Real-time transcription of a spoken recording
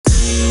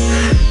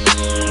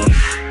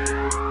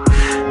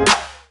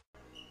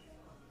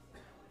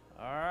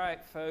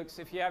folks.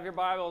 If you have your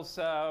Bibles,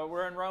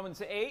 we're in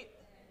Romans 8.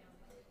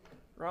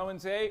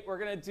 Romans 8, we're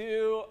going to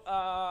do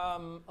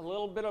a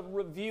little bit of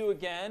review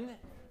again.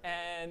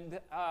 And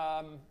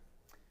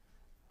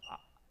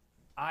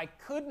I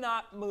could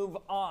not move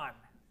on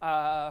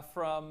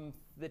from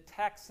the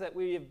text that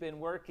we have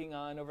been working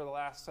on over the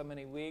last so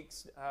many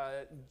weeks.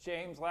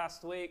 James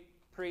last week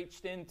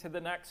preached into the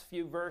next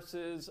few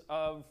verses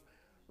of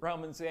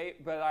Romans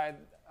 8, but I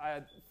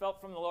felt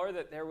from the Lord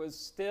that there was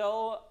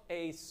still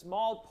a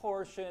small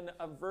portion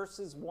of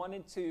verses 1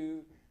 and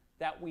 2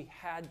 that we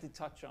had to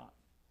touch on.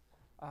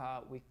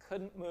 We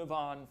couldn't move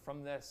on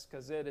from this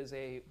because it is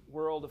a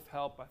world of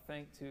help, I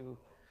think,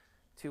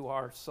 to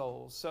our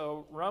souls.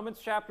 So Romans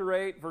chapter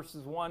 8,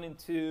 verses 1 and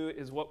 2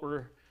 is what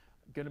we're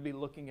going to be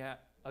looking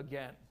at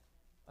again.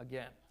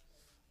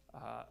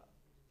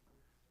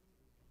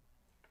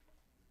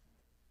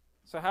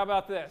 So how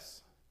about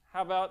this?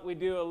 How about we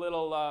do a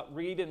little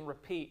read and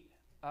repeat?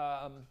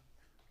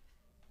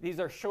 These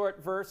are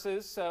short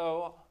verses,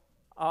 so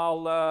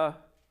I'll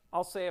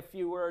say a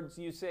few words,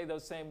 you say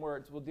those same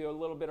words. We'll do a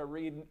little bit of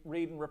read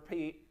and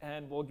repeat,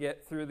 and we'll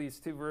get through these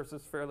two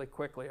verses fairly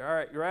quickly. All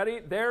right, you ready?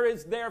 There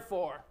is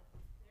therefore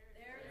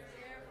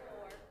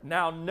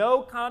now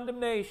no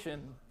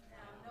condemnation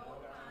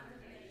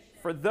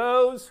for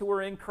those who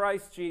are in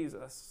Christ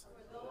Jesus.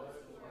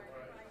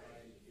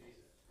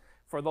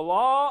 For the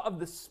law of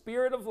the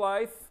Spirit of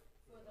life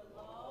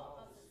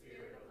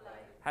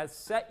has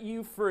set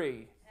you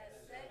free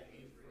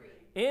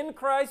in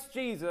Christ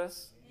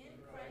Jesus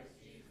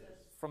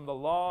from the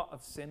law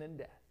of sin and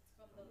death.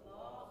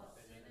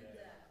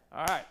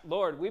 All right,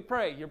 Lord, we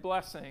pray your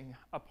blessing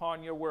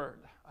upon your word.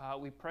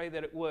 We pray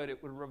that it would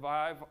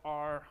revive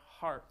our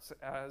hearts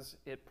as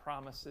it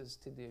promises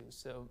to do.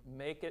 So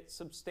make it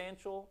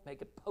substantial,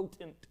 make it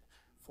potent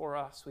for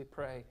us, we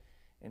pray.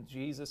 In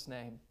Jesus'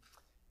 name,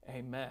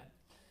 amen.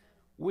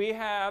 We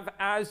have,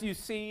 as you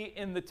see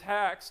in the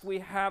text, we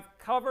have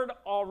covered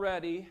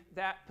already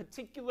that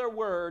particular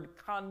word,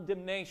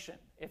 condemnation.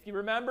 If you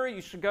remember,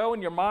 you should go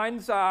in your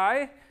mind's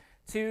eye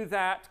to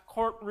that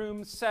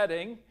courtroom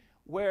setting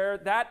where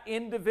that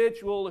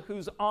individual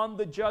who's on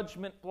the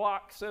judgment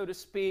block, so to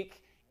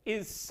speak,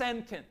 is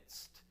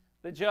sentenced.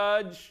 The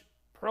judge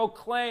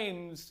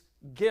proclaims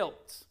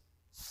guilt,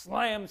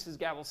 slams his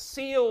gavel,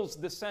 seals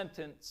the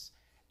sentence,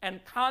 and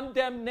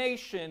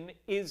condemnation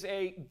is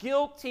a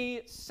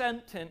guilty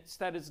sentence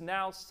that is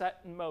now set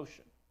in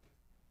motion.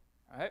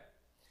 All right?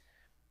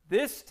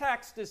 This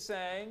text is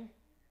saying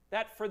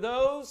that for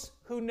those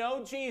who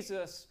know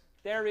Jesus,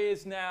 there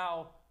is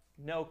now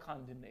no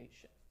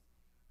condemnation.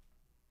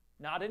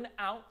 Not an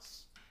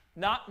ounce,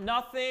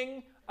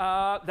 nothing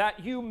that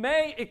you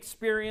may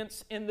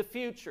experience in the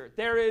future.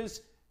 There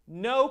is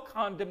no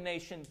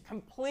condemnation,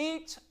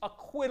 complete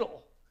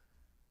acquittal,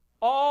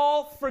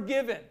 all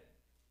forgiven.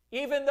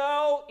 Even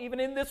though,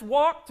 even in this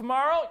walk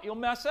tomorrow, you'll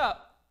mess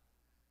up.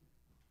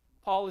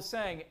 Paul is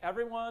saying,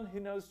 everyone who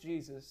knows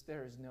Jesus,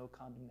 there is no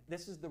condemnation.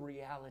 This is the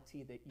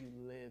reality that you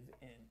live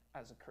in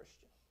as a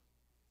Christian.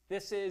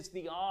 This is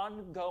the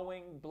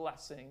ongoing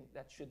blessing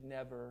that should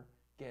never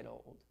get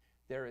old.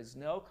 There is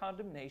no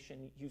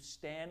condemnation. You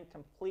stand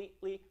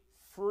completely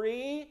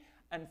free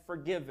and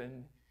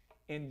forgiven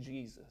in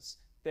Jesus.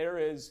 There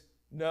is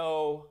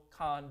no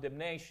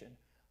condemnation.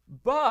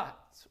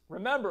 But,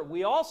 remember,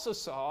 we also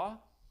saw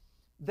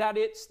that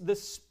it's the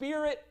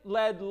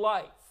Spirit-led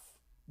life,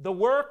 the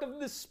work of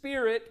the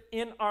Spirit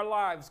in our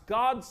lives.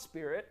 God's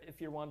Spirit,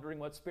 if you're wondering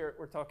what Spirit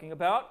we're talking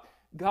about,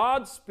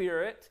 God's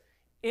Spirit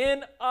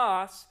in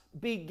us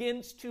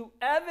begins to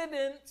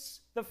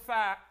evidence the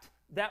fact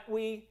that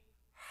we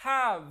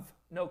have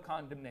no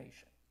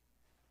condemnation.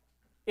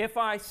 If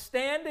I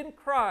stand in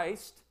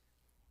Christ,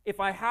 if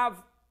I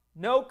have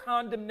no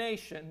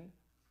condemnation,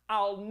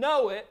 I'll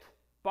know it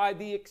by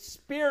the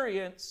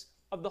experience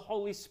of the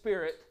Holy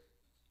Spirit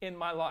in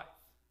my life.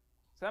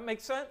 Does that make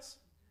sense?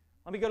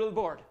 Let me go to the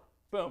board.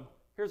 Boom.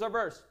 Here's our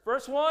verse.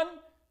 Verse 1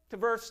 to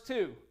verse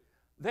 2.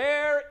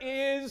 There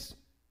is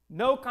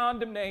no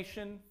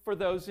condemnation for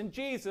those in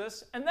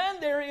Jesus. And then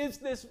there is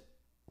this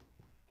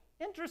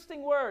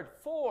interesting word,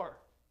 for.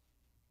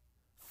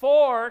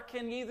 For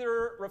can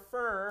either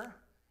refer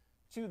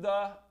to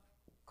the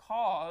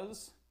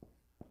cause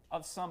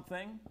of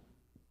something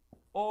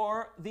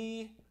or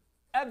the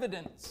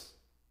evidence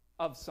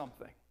of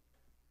something.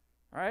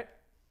 All right?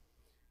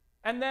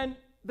 And then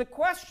the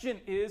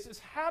question is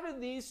how do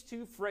these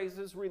two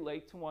phrases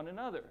relate to one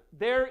another?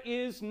 There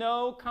is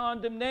no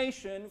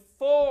condemnation,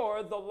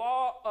 for the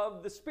law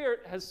of the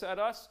Spirit has set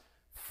us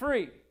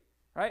free.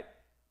 Right?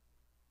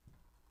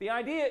 The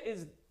idea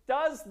is,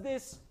 does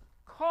this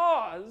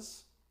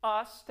cause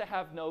us to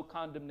have no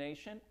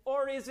condemnation,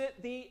 or is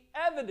it the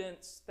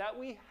evidence that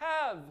we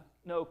have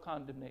no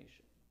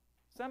condemnation?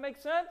 Does that make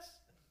sense?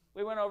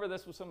 We went over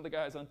this with some of the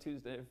guys on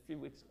Tuesday a few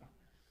weeks ago.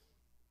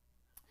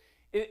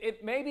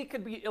 It maybe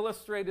could be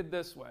illustrated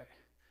this way.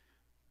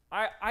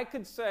 I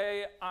could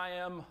say I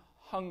am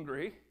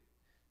hungry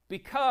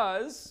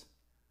because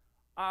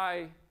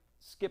I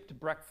skipped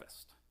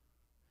breakfast.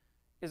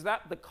 Is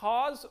that the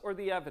cause or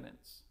the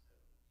evidence?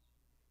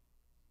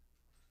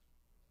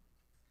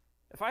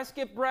 If I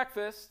skip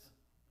breakfast,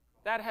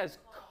 that has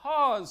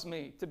caused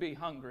me to be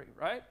hungry,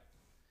 right?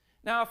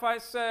 Now, if I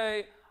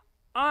say,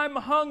 I'm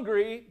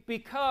hungry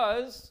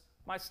because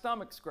my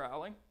stomach's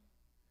growling,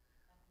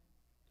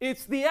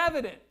 it's the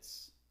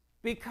evidence.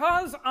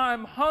 Because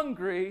I'm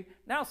hungry,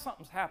 now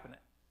something's happening.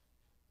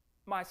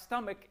 My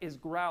stomach is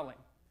growling.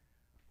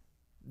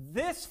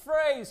 This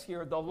phrase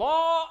here, the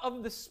law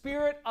of the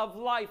Spirit of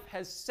life,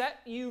 has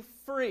set you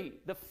free.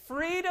 The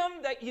freedom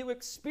that you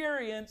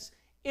experience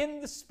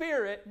in the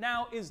Spirit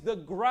now is the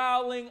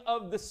growling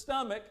of the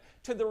stomach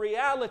to the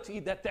reality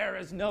that there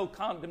is no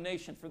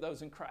condemnation for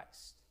those in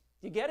Christ.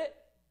 You get it?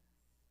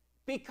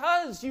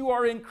 Because you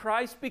are in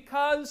Christ,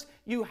 because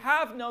you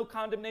have no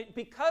condemnation,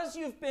 because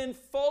you've been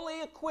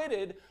fully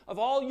acquitted of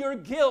all your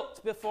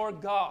guilt before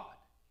God,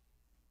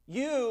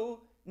 you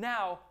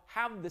now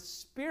have the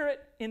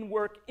Spirit in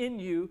work in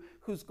you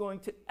who's going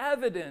to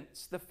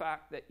evidence the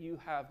fact that you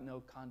have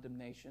no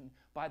condemnation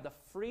by the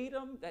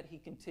freedom that He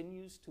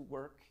continues to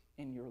work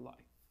in your life.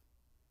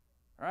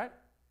 All right?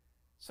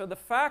 So the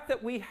fact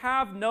that we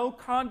have no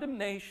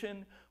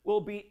condemnation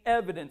will be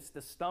evidence.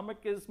 The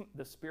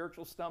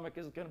spiritual stomach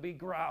is going to be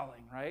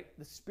growling, right?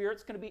 The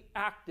Spirit's going to be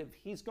active.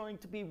 He's going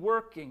to be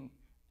working,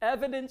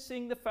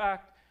 evidencing the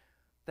fact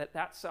that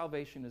that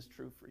salvation is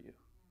true for you,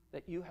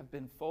 that you have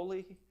been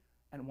fully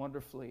and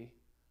wonderfully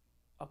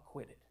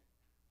acquitted.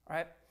 All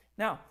right?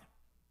 Now,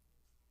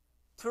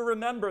 to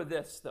remember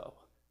this, though,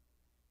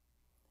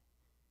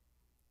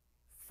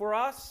 for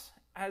us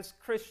as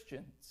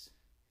Christians,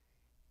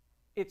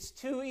 it's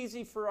too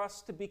easy for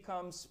us to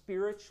become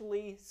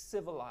spiritually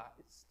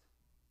civilized.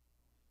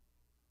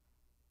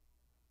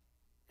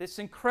 This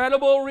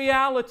incredible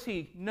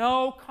reality,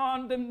 no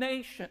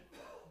condemnation,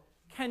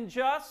 can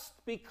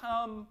just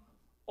become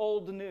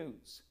old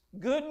news.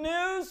 Good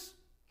news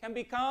can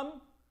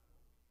become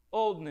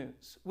old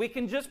news. We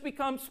can just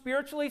become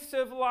spiritually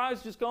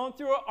civilized, just going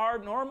through our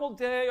normal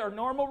day, our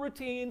normal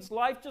routines.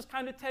 Life just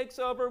kind of takes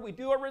over. We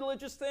do a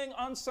religious thing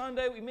on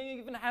Sunday. We may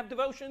even have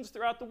devotions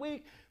throughout the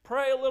week,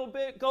 pray a little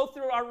bit, go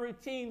through our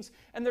routines,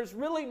 and there's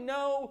really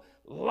no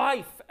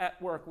life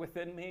at work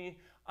within me.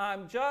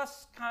 I'm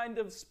just kind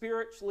of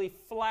spiritually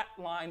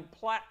flatlined,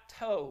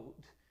 plateaued.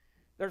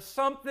 There's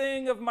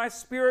something of my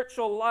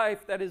spiritual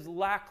life that is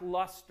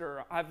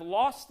lackluster. I've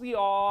lost the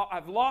awe,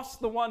 I've lost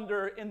the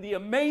wonder in the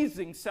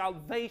amazing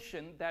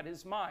salvation that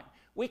is mine.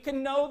 We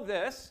can know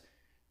this.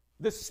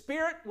 The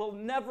Spirit will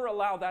never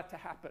allow that to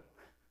happen.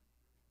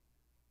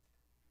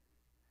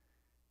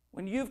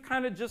 When you've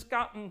kind of just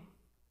gotten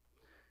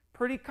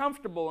pretty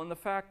comfortable in the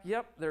fact,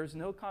 yep, there's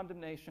no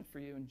condemnation for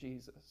you in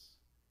Jesus.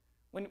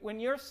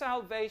 When your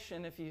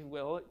salvation, if you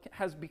will,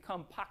 has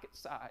become pocket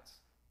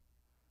size.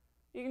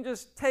 You can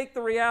just take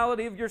the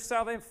reality of your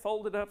salvation,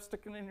 fold it up,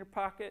 stick it in your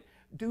pocket,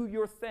 do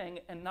your thing,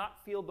 and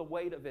not feel the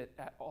weight of it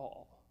at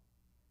all.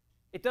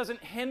 It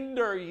doesn't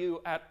hinder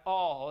you at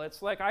all.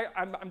 It's like,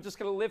 I'm just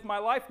going to live my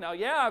life now.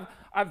 Yeah,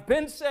 I've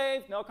been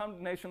saved, no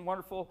condemnation,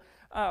 wonderful.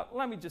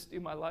 Let me just do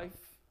my life.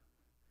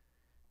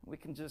 We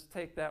can just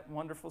take that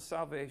wonderful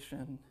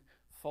salvation,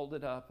 fold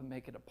it up, and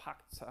make it a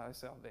pocket-sized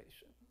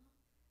salvation.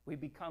 We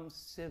become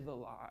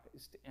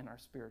civilized in our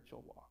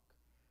spiritual walk.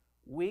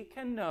 We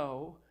can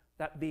know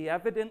that the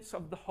evidence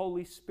of the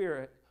Holy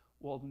Spirit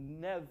will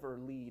never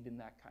lead in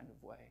that kind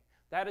of way.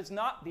 That is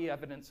not the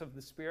evidence of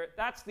the Spirit.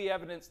 That's the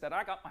evidence that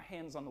I got my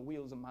hands on the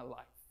wheels of my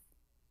life.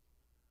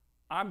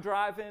 I'm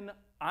driving,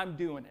 I'm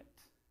doing it.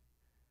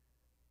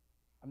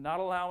 I'm not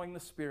allowing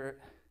the Spirit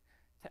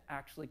to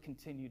actually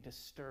continue to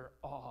stir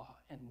awe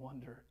and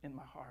wonder in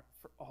my heart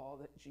for all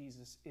that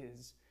Jesus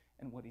is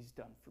and what He's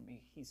done for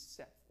me. He's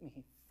set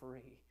me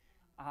free.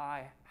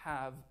 I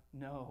have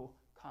no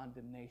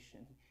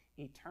condemnation.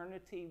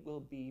 Eternity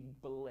will be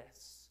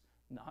bliss,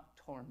 not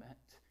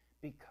torment,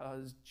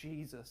 because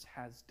Jesus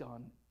has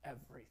done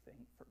everything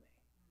for me.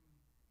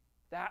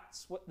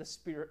 That's what the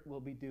Spirit will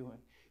be doing.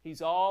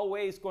 He's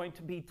always going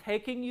to be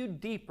taking you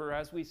deeper,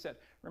 as we said.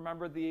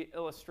 Remember the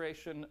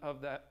illustration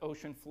of that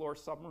ocean floor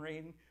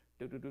submarine?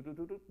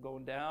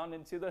 Going down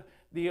into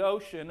the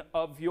ocean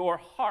of your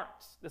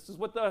heart. This is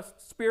what the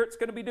Spirit's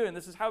going to be doing.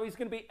 This is how He's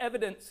going to be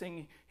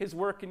evidencing His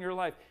work in your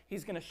life.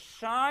 He's going to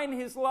shine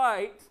His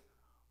light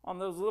on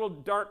those little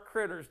dark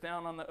critters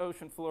down on the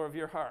ocean floor of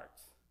your heart.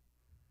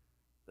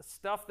 The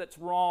stuff that's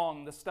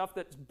wrong, the stuff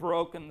that's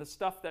broken, the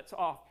stuff that's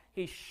off.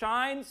 He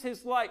shines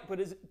His light, but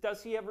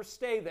does He ever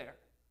stay there?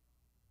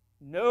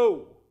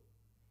 No.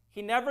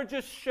 He never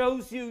just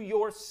shows you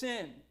your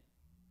sin,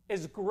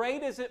 as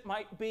great as it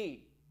might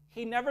be.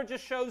 He never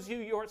just shows you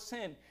your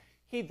sin.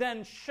 He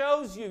then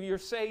shows you your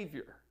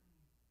Savior.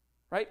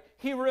 Right?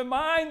 He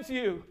reminds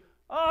you,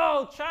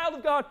 oh, child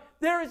of God,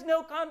 there is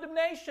no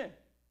condemnation.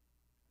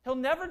 He'll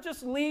never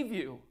just leave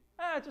you,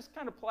 just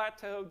kind of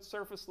plateaued,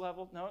 surface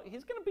level. No,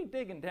 He's going to be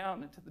digging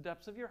down into the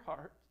depths of your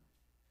heart,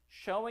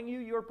 showing you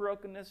your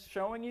brokenness,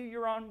 showing you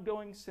your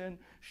ongoing sin,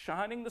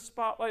 shining the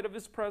spotlight of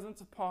His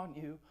presence upon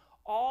you,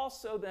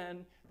 also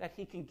then that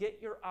He can get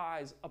your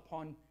eyes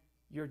upon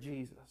your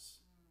Jesus,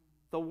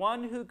 the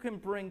one who can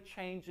bring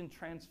change and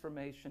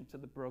transformation to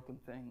the broken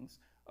things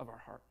of our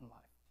heart and life.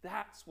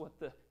 That's what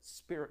the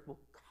Spirit will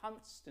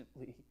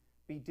constantly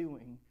be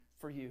doing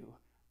for you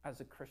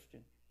as a Christian.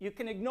 You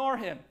can ignore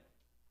him.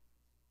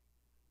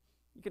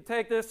 You can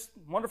take this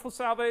wonderful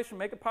salvation,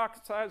 make it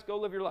pocket size, go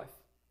live your life.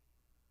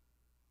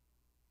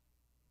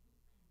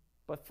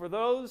 But for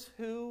those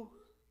who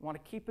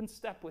want to keep in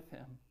step with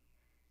him,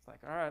 it's like,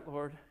 all right,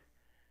 Lord,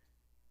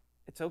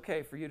 it's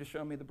okay for you to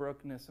show me the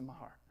brokenness in my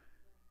heart.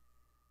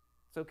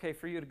 It's okay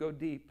for you to go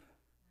deep,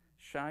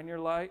 shine your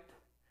light,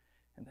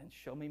 and then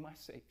show me my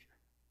Savior.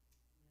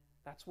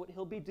 That's what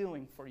he'll be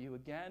doing for you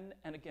again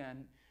and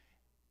again.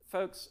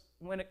 Folks,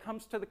 when it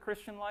comes to the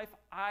Christian life,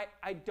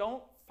 I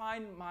don't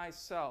find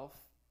myself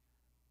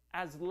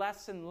as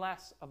less and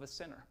less of a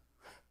sinner.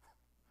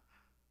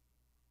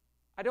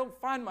 I don't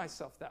find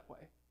myself that way.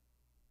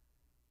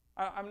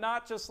 I'm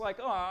not just like,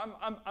 oh,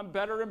 I'm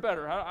better and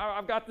better.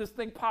 I've got this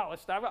thing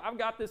polished. I've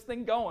got this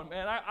thing going,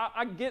 man.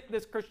 I get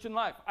this Christian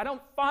life. I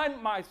don't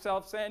find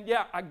myself saying,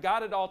 yeah, I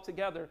got it all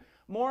together.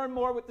 More and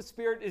more what the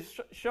Spirit is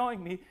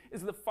showing me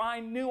is the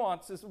fine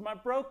nuances of my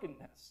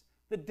brokenness,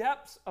 the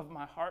depths of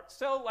my heart.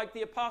 So like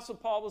the Apostle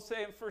Paul will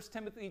say in 1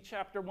 Timothy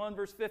chapter 1,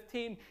 verse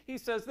 15, he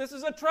says, this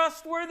is a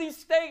trustworthy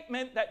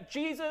statement that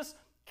Jesus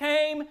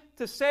came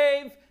to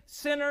save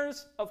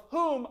sinners, of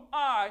whom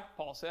I,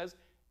 Paul says,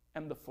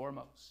 am the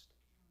foremost.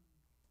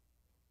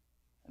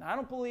 And I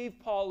don't believe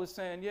Paul is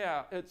saying,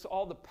 yeah, it's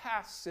all the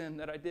past sin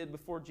that I did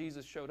before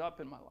Jesus showed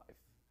up in my life.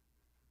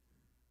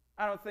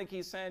 I don't think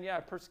he's saying, yeah, I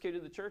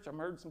persecuted the church, I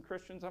murdered some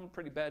Christians, I'm a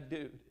pretty bad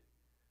dude.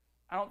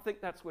 I don't think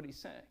that's what he's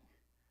saying.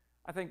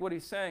 I think what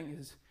he's saying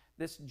is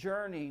this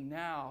journey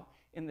now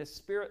in this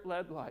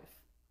Spirit-led life,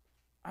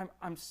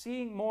 I'm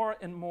seeing more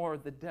and more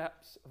the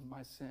depths of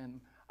my sin.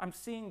 I'm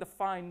seeing the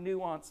fine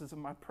nuances of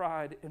my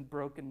pride and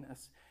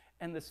brokenness.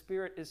 And the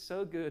Spirit is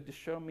so good to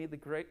show me the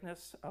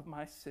greatness of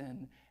my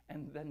sin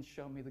and then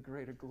show me the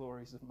greater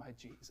glories of my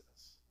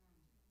Jesus.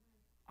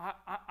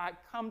 I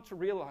come to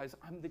realize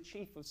I'm the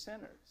chief of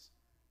sinners.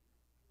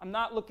 I'm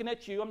not looking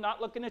at you. I'm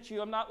not looking at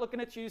you. I'm not looking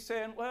at you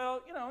saying,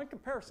 well, you know, in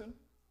comparison,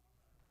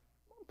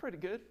 I'm pretty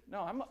good.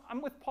 No,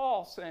 I'm with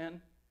Paul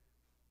saying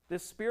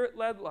this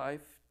Spirit-led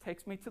life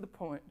takes me to the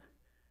point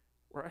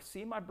where I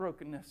see my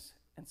brokenness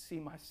and see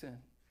my sin.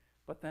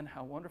 But then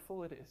how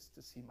wonderful it is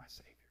to see my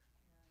Savior.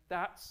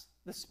 That's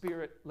the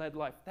Spirit-led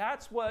life.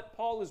 That's what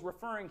Paul is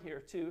referring here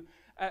to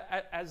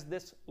as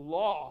this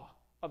law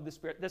of the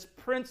Spirit, this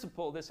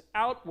principle, this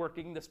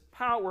outworking, this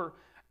power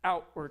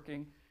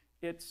outworking.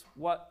 It's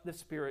what the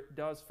Spirit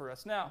does for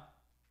us. Now,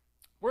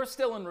 we're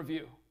still in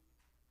review.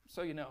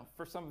 So you know,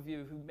 for some of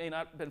you who may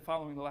not have been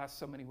following the last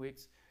so many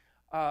weeks,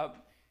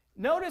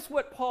 notice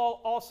what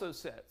Paul also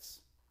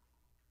says.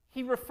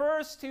 He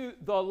refers to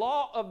the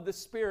law of the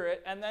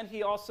Spirit, and then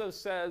he also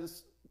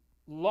says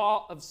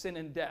law of sin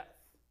and death.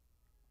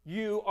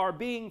 You are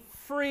being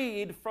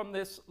freed from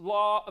this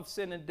law of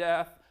sin and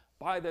death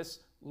by this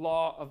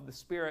law of the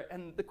Spirit.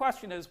 And the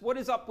question is, what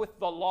is up with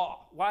the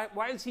law?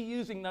 Why is he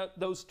using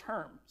those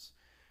terms?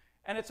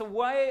 And it's a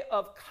way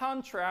of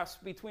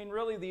contrast between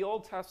really the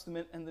Old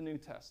Testament and the New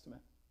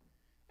Testament.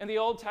 In the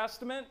Old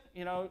Testament,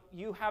 you know,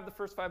 you have the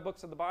first 5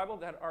 books of the Bible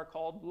that are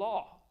called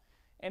law.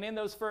 And in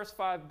those first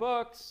 5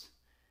 books,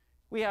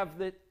 we have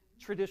the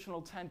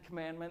traditional 10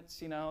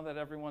 commandments, you know, that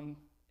everyone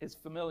is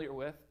familiar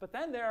with. But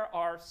then there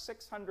are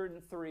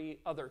 603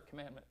 other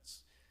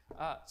commandments.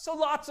 So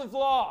lots of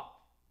law.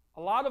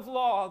 A lot of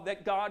law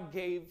that God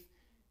gave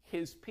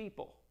his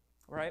people,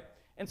 right?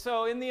 And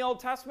so in the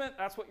Old Testament,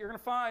 that's what you're going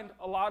to find,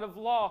 a lot of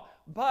law.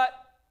 But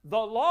the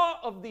law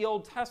of the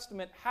Old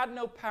Testament had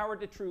no power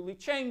to truly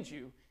change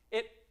you.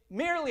 It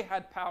merely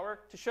had power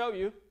to show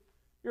you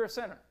you're a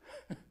sinner.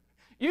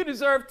 You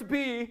deserve to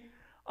be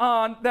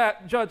on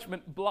that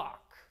judgment block.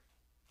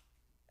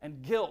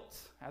 And guilt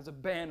has a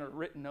banner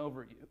written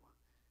over you.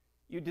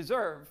 You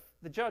deserve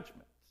the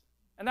judgment.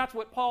 And that's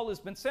what Paul has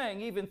been saying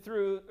even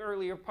through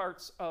earlier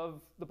parts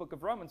of the book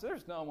of Romans.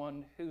 There's no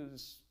one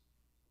who's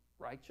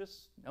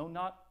righteous. No,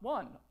 not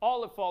one.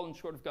 All have fallen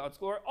short of God's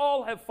glory.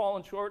 All have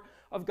fallen short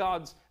of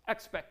God's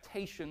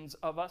expectations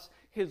of us,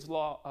 his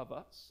law of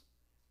us.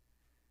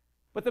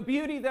 But the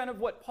beauty then of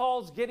what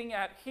Paul's getting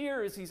at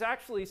here is he's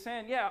actually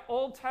saying, yeah,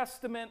 Old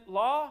Testament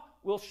law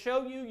will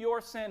show you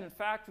your sin. In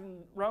fact,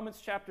 in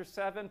Romans chapter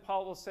 7,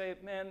 Paul will say,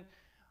 man,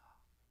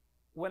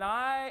 when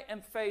I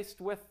am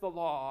faced with the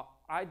law,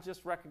 I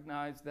just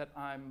recognize that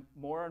I'm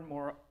more and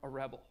more a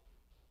rebel.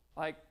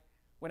 Like,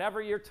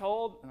 whenever you're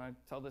told, and I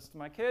tell this to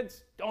my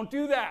kids, don't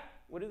do that.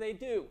 What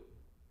do?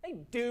 They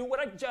do what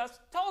I just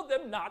told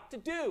them not to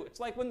do.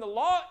 It's like when the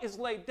law is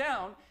laid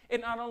down,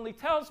 it not only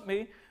tells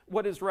me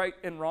what is right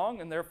and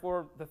wrong, and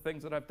therefore the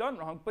things that I've done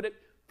wrong, but it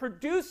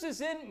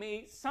produces in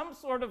me some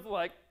sort of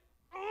like,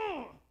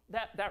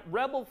 that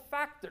rebel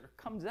factor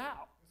comes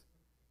out.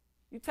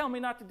 You tell me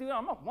not to do it,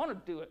 I'm going to want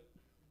to do it,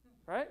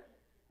 right?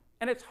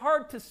 And it's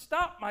hard to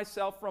stop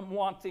myself from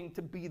wanting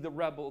to be the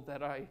rebel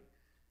that I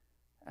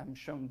am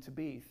shown to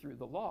be through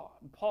the law.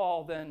 And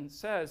Paul then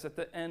says at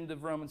the end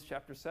of Romans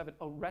chapter 7,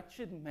 "O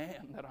wretched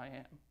man that I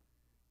am."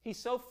 He's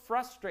so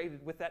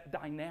frustrated with that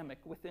dynamic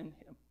within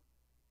him.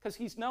 because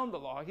he's known the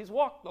law, he's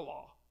walked the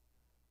law.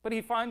 But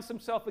he finds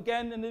himself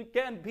again and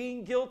again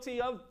being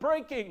guilty of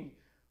breaking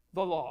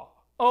the law.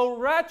 O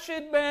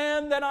wretched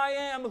man that I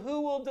am,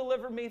 who will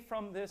deliver me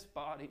from this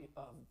body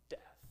of death?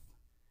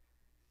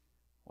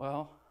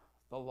 Well,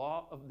 the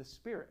law of the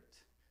Spirit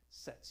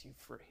sets you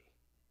free.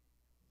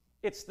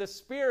 It's the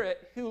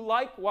Spirit who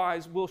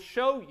likewise will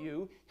show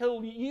you,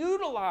 he'll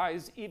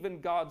utilize even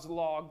God's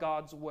law,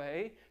 God's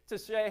way, to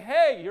say,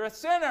 hey, you're a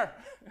sinner.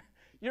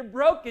 You're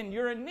broken,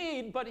 you're in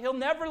need, but he'll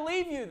never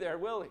leave you there,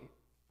 will he?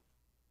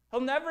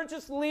 He'll never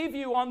just leave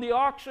you on the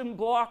auction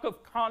block of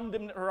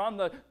or on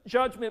the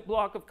judgment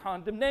block of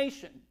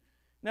condemnation.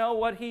 No,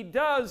 what he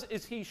does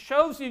is he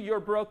shows you your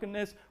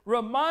brokenness,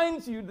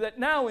 reminds you that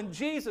now in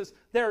Jesus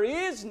there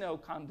is no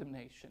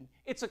condemnation.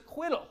 It's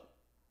acquittal.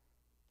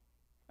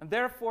 And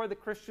therefore the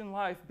Christian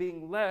life,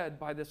 being led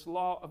by this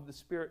law of the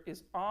Spirit,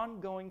 is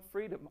ongoing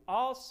freedom.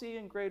 I'll see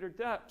in greater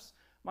depths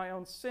my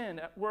own sin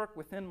at work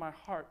within my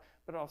heart,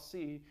 but I'll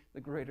see the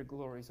greater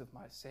glories of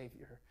my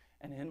Savior.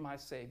 And in my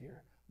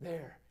Savior,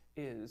 there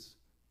is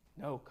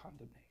no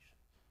condemnation.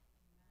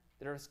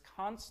 There is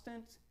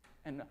constant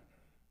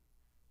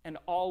and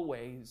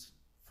always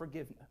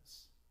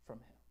forgiveness from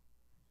him.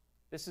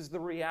 This is the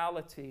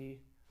reality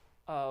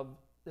of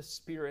the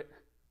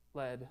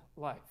Spirit-led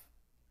life.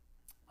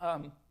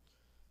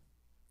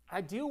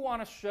 I do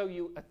want to show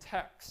you a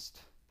text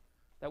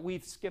that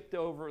we've skipped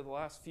over the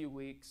last few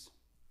weeks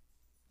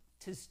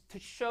to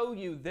show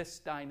you this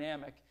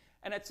dynamic.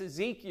 And it's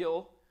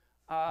Ezekiel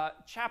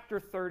chapter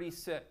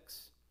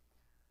 36.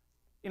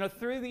 You know,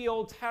 through the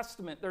Old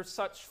Testament, there's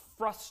such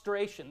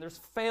frustration. There's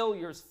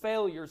failures.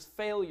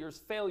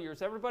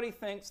 Everybody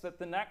thinks that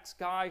the next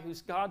guy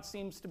whose God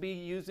seems to be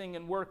using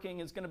and working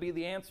is going to be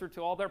the answer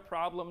to all their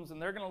problems, and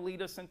they're going to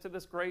lead us into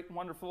this great and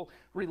wonderful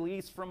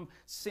release from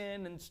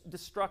sin and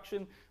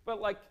destruction.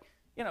 But like,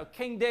 you know,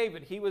 King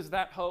David, he was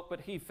that hope, but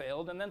he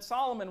failed. And then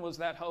Solomon was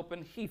that hope,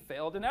 and he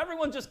failed. And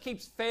everyone just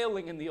keeps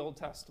failing in the Old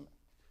Testament.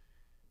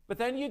 But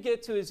then you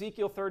get to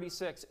Ezekiel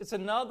 36. It's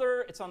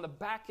on the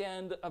back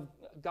end of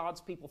God's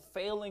people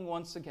failing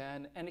once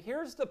again. And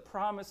here's the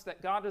promise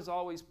that God is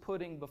always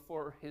putting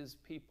before his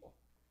people.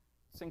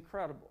 It's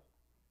incredible.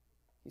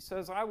 He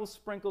says, I will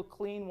sprinkle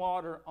clean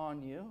water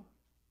on you,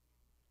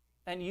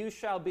 and you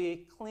shall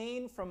be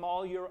clean from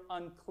all your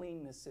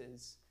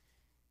uncleannesses.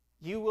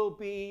 You will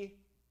be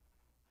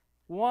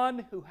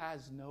one who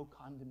has no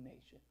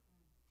condemnation.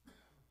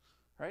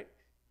 Right?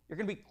 You're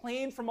going to be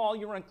clean from all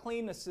your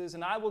uncleannesses,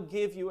 and I will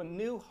give you a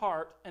new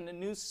heart and a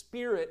new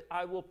spirit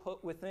I will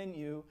put within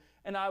you,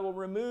 and I will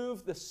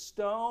remove the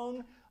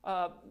stone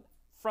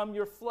from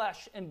your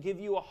flesh and give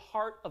you a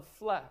heart of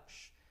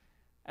flesh.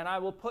 And I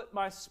will put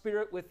my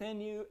spirit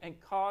within you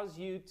and cause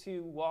you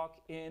to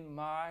walk in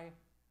my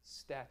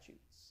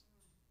statutes.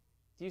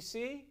 Do you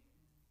see?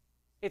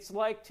 It's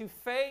like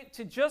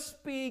to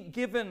just be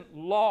given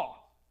law.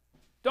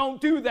 Don't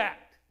do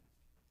that.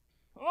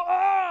 Oh,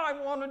 I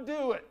want to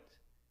do it.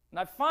 And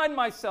I find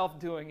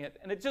myself doing it,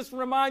 and it just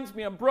reminds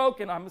me I'm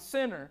broken, I'm a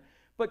sinner.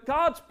 But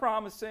God's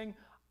promising,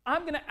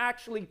 I'm going to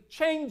actually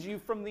change you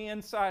from the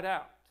inside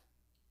out.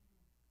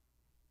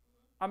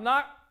 I'm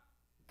not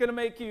going to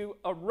make you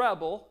a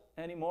rebel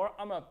anymore.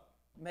 I'm going to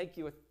make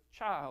you a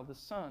child, a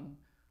son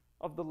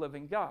of the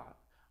living God.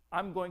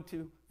 I'm going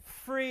to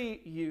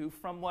free you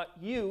from what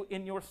you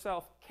in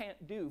yourself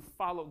can't do.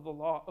 Follow the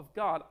law of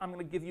God. I'm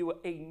going to give you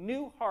a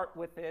new heart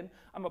within.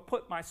 I'm going to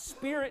put my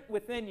spirit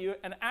within you.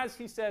 And as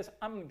he says,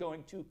 I'm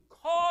going to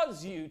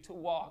cause you to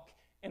walk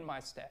in my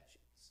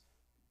statutes.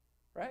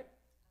 Right?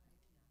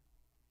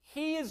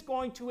 He is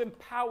going to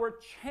empower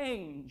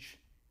change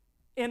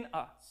in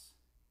us.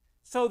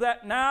 So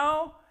that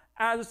now,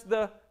 as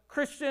the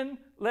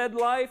Christian-led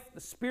life,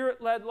 the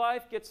Spirit-led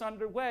life gets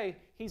underway,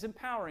 he's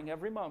empowering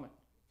every moment.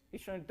 He's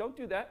showing, don't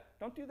do that,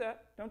 don't do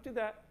that, don't do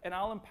that, and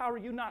I'll empower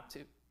you not to.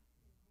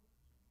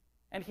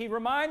 And he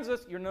reminds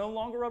us, you're no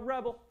longer a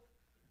rebel.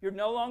 You're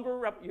no longer a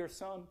rebel. You're a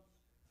son.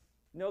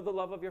 Know the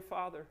love of your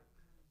Father.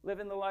 Live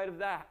in the light of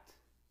that,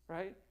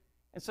 right?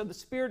 And so the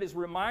Spirit is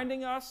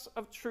reminding us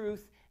of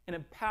truth and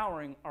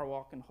empowering our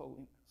walk in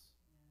holiness.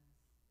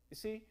 You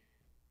see?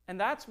 And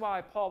that's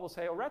why Paul will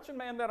say, "Oh, wretched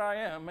man that I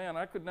am, man,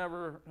 I could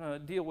never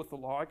deal with the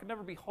law. I could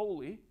never be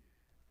holy."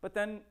 But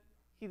then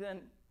he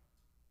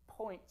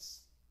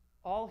points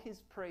all his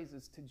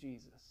praises to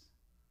Jesus.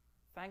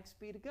 Thanks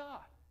be to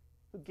God,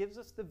 who gives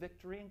us the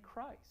victory in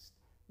Christ.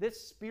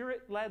 This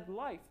Spirit-led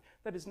life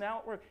that is now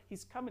at work.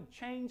 He's come and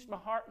changed my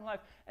heart and life.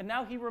 And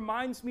now he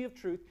reminds me of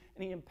truth,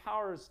 and he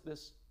empowers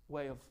this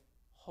way of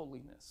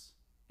holiness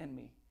in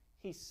me.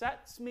 He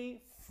sets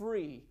me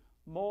free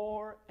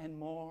more and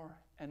more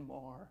and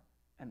more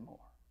and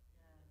more.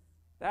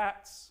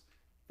 That's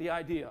the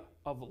idea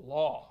of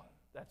law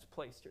that's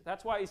placed here.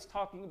 That's why he's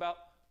talking about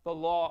the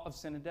law of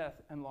sin and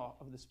death and law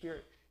of the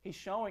Spirit. He's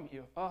showing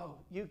you, oh,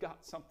 you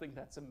got something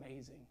that's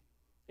amazing.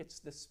 It's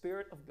the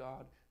Spirit of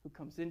God who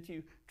comes into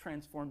you,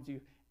 transforms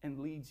you, and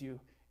leads you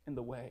in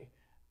the way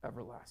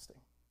everlasting.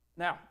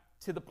 Now,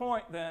 to the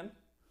point then,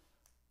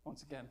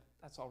 once again,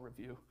 that's all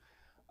review.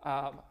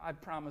 I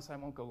promise I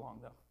won't go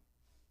long,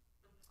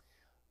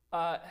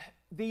 though.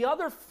 The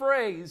other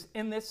phrase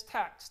in this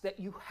text that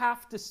you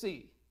have to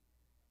see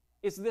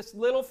is this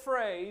little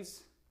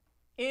phrase,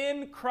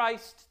 in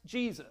Christ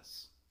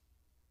Jesus.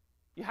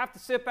 You have to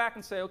sit back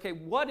and say, okay,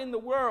 what in the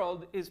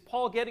world is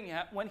Paul getting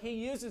at when he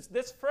uses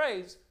this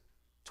phrase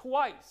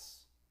twice?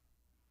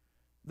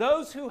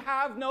 Those who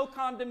have no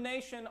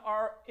condemnation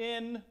are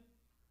in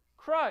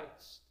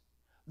Christ.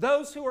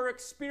 Those who are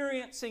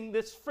experiencing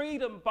this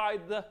freedom by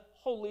the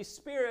Holy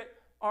Spirit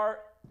are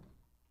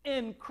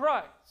in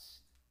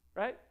Christ,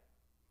 right?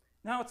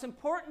 Now, it's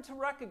important to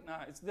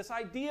recognize this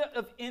idea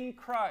of in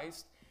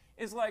Christ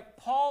is like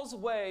Paul's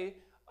way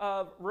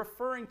of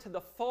referring to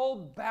the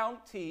full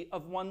bounty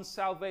of one's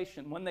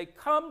salvation. When they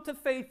come to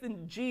faith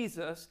in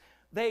Jesus,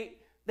 they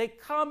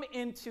come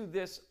into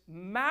this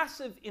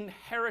massive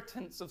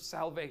inheritance of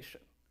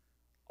salvation.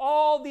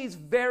 All these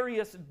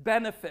various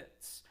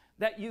benefits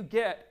that you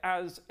get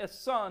as a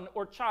son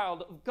or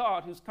child of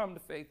God who's come to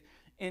faith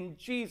in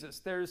Jesus.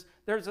 There's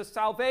a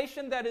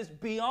salvation that is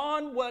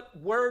beyond what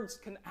words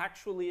can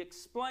actually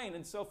explain.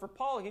 And so for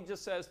Paul, he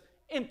just says,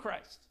 in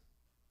Christ.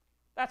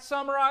 That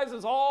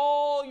summarizes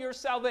all your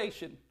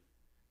salvation,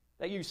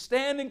 that you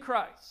stand in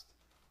Christ,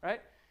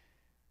 right?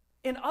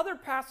 In other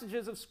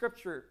passages of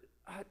Scripture,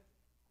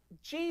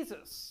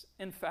 Jesus,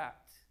 in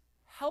fact,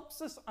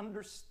 helps us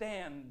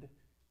understand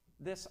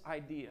this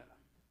idea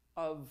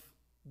of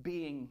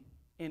being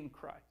in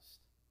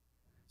Christ.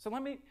 So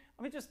let me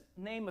just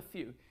name a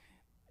few.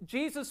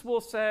 Jesus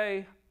will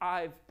say,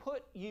 I've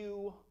put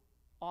you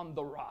on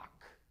the rock.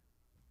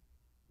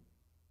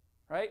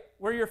 Right?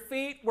 Where your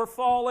feet were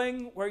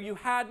falling, where you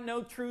had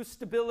no true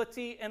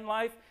stability in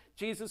life,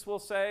 Jesus will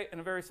say,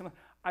 in a very similar,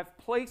 I've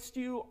placed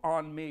you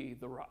on me,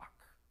 the rock.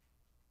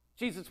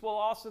 Jesus will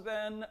also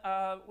then,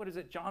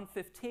 John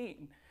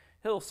 15,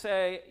 he'll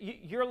say,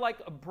 you're like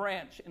a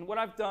branch, and what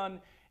I've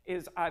done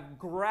is I've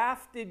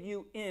grafted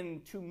you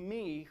into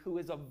me, who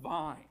is a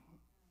vine.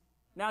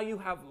 Now you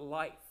have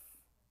life,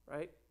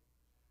 right?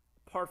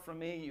 Apart from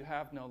me, you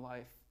have no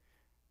life,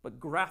 but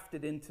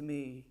grafted into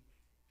me,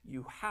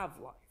 you have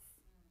life.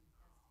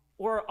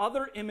 Or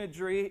other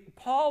imagery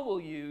Paul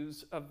will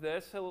use of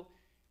this,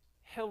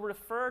 he'll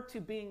refer to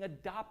being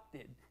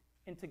adopted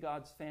into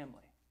God's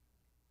family.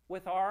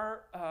 With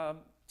our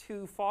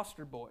 2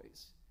 foster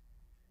boys,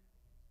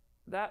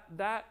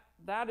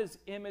 that is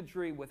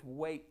imagery with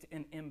weight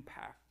and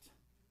impact.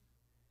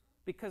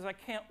 Because I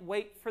can't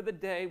wait for the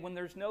day when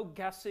there's no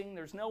guessing,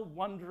 there's no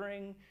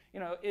wondering,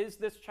 is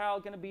this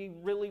child going to be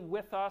really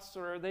with us,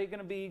 or are they going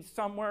to be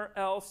somewhere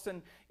else?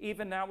 And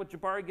even now with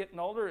Jabari getting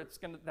older,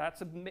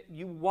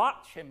 you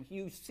watch him,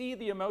 you see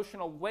the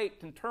emotional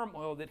weight and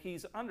turmoil that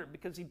he's under,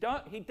 because he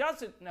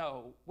doesn't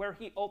know where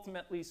he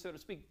ultimately, so to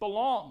speak,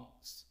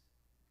 belongs.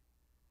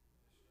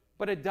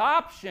 But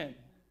adoption,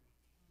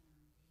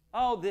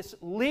 this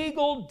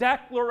legal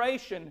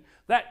declaration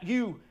that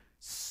you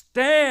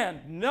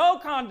stand, no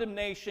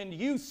condemnation,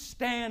 you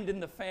stand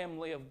in the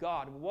family of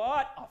God.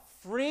 What a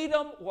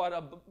freedom, what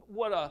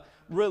a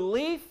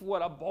relief,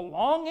 what a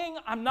belonging.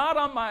 I'm not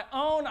on my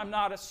own, I'm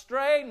not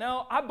astray.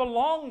 No, I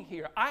belong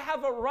here. I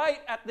have a right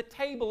at the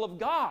table of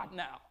God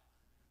now.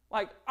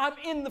 Like, I'm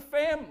in the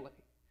family.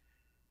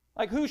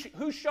 Like, who's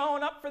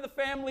showing up for the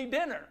family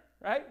dinner,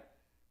 right?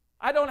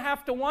 I don't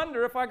have to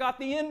wonder if I got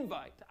the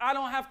invite. I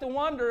don't have to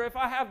wonder if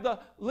I have the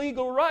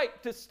legal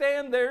right to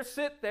stand there,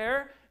 sit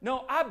there.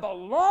 No, I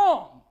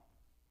belong,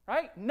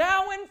 right?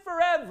 Now and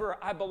forever,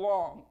 I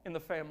belong in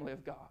the family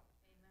of God.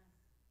 Amen.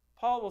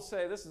 Paul will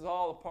say this is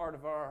all a part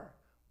of our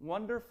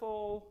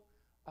wonderful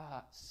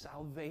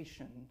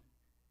salvation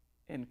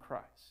in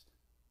Christ.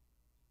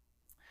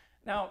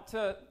 Now,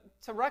 to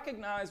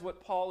recognize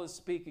what Paul is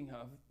speaking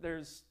of,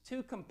 there's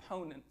 2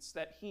 components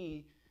that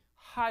he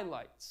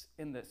highlights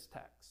in this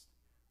text.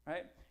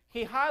 Right?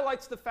 He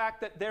highlights the fact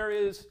that there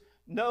is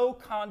no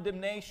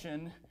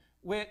condemnation,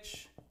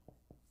 which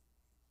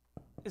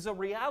is a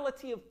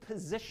reality of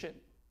position.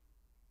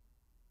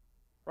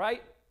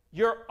 Right?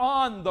 You're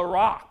on the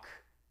rock.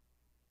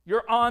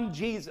 You're on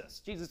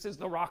Jesus. Jesus is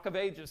the rock of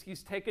ages.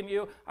 He's taken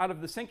you out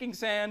of the sinking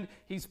sand.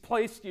 He's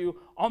placed you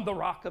on the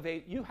rock of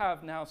ages. You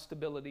have now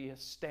stability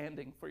as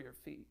standing for your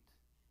feet.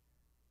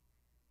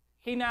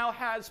 He now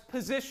has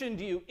positioned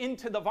you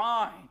into the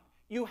vine.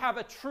 You have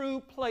a true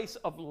place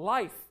of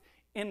life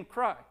in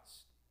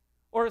Christ.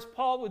 Or as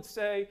Paul would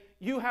say,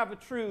 you have a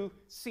true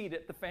seat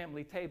at the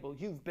family table.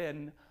 You've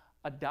been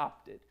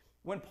adopted.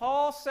 When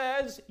Paul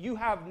says you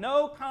have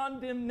no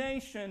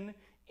condemnation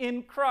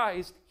in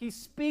Christ, he's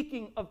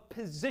speaking of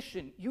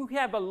position. You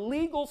have a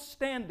legal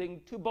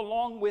standing to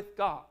belong with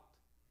God.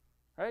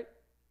 Right?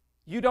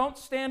 You don't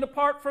stand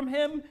apart from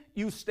him,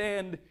 you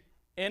stand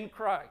in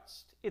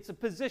Christ. It's a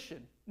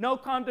position. No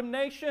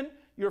condemnation,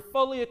 you're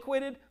fully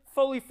acquitted,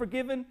 fully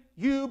forgiven.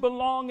 You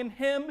belong in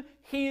him.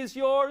 He is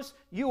yours.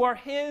 You are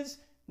his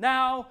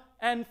now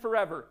and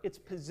forever. It's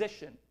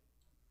position.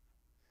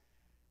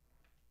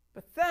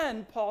 But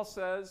then Paul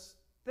says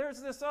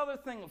there's this other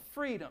thing of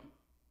freedom.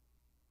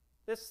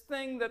 this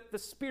thing that the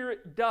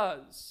Spirit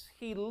does.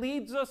 He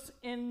leads us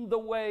in the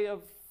way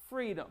of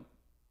freedom.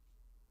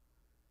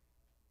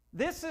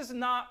 This is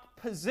not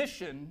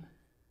position,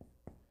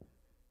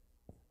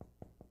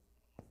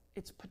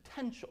 it's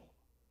potential.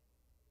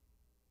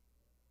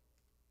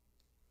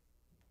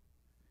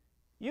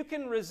 You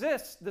can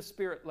resist the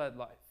Spirit-led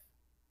life.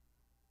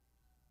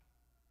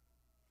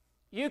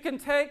 You can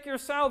take your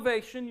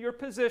salvation, your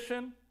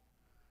position,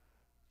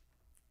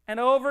 and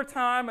over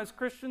time, as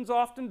Christians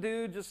often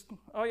do, just,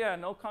 oh yeah,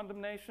 no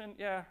condemnation,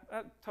 yeah,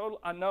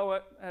 total, I know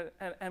it.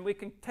 And we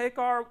can take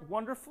our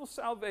wonderful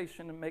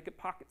salvation and make it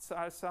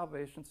pocket-sized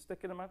salvation,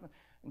 stick it in my,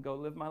 and go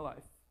live my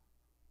life.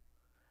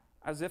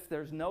 As if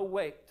there's no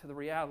weight to the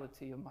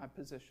reality of my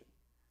position.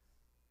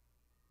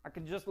 I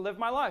can just live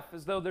my life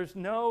as though there's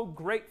no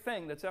great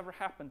thing that's ever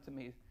happened to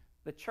me.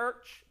 The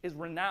church is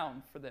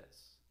renowned for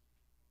this.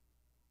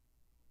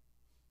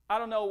 I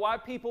don't know why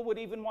people would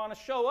even want to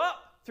show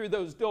up through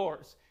those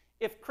doors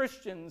if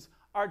Christians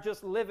are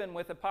just living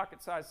with a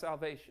pocket-sized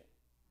salvation.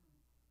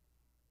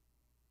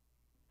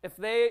 If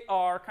they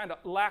are kind of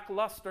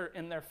lackluster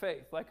in their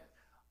faith. Like,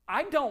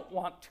 I don't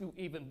want to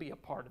even be a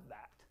part of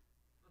that.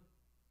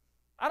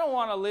 I don't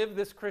want to live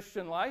this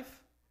Christian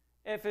life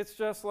if it's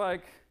just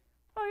like,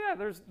 oh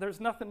yeah, there's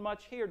nothing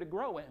much here to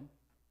grow in.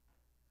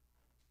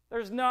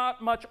 There's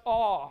not much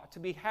awe to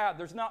be had.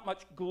 There's not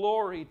much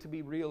glory to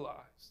be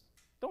realized.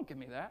 Don't give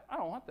me that. I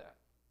don't want that.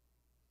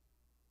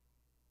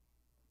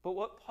 But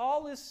what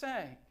Paul is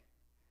saying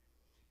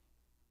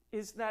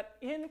is that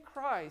in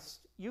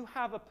Christ, you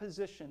have a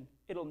position.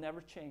 It'll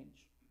never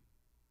change.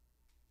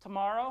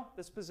 Tomorrow,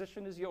 this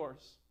position is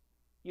yours.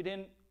 You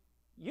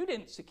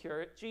didn't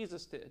secure it.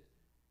 Jesus did.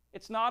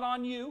 It's not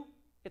on you.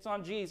 It's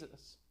on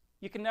Jesus.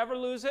 You can never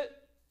lose it.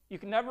 You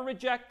can never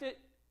reject it.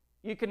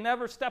 You can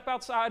never step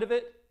outside of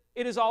it.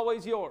 It is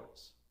always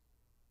yours.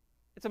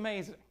 It's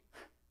amazing.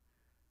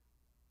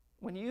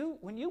 When you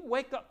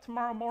wake up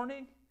tomorrow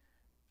morning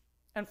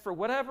and for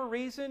whatever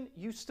reason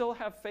you still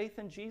have faith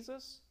in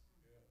Jesus,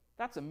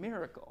 that's a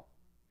miracle.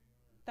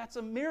 That's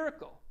a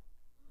miracle.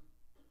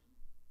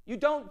 You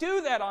don't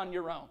do that on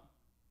your own.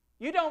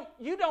 You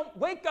don't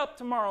wake up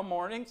tomorrow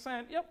morning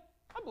saying, yep,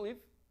 I believe.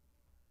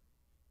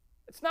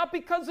 It's not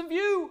because of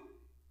you.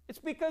 It's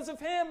because of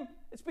Him.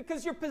 It's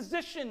because your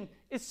position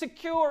is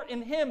secure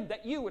in Him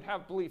that you would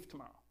have belief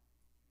tomorrow.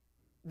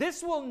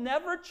 This will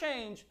never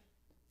change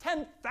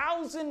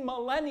 10,000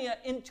 millennia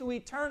into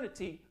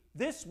eternity.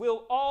 This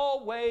will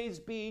always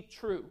be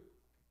true.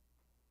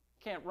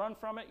 You can't run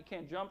from it. You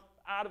can't jump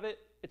out of it.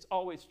 It's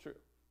always true.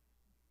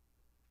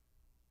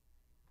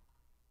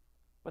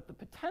 But the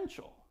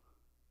potential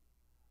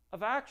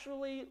of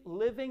actually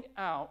living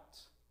out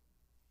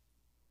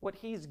what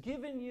He's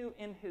given you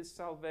in His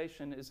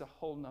salvation is a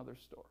whole nother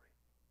story.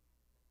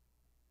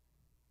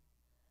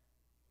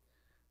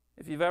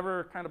 If you've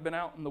ever kind of been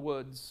out in the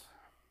woods,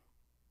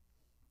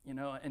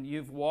 and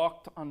you've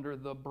walked under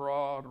the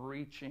broad,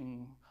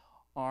 reaching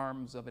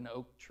arms of an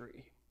oak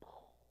tree,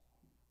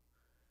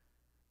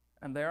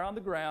 and there on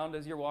the ground,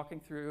 as you're walking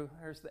through,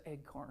 there's the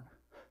acorn.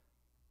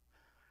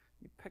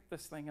 You pick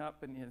this thing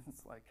up, and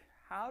it's like,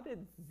 how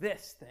did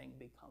this thing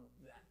become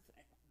that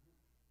thing?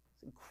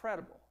 It's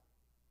incredible.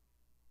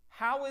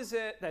 How is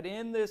it that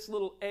in this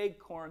little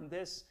acorn,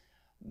 this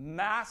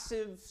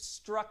massive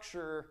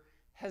structure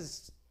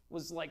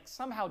was like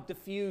somehow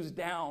diffused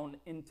down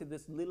into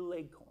this little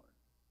acorn?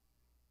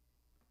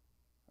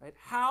 Right?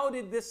 How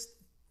did this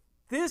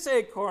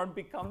acorn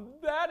become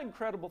that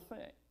incredible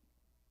thing?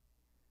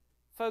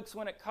 Folks,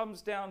 when it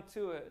comes down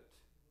to it,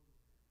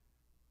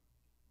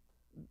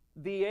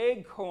 the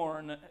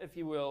acorn, if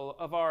you will,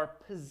 of our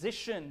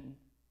position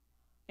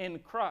in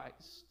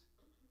Christ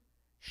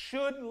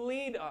should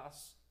lead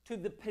us to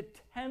the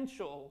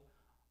potential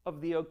of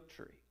the oak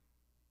tree.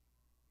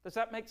 Does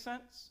that make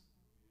sense?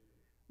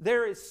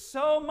 There is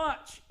so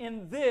much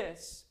in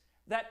this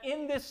that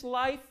in this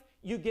life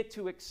you get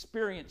to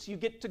experience, you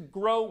get to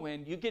grow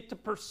in, you get to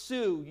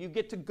pursue, you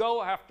get to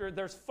go after.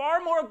 There's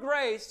far more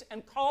grace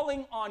and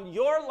calling on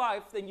your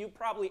life than you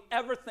probably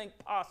ever think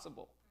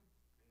possible.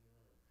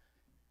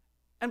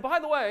 And by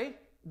the way,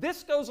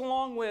 this goes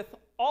along with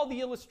all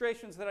the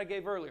illustrations that I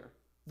gave earlier.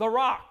 The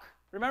rock.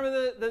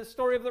 Remember the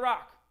story of the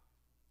rock?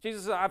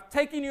 Jesus said, I've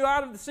taken you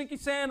out of the sinking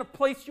sand and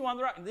placed you on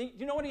the rock. Do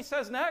you know what He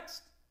says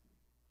next?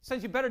 He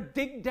says, you better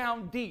dig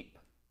down deep.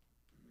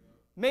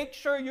 Make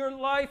sure your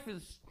life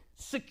is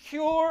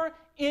secure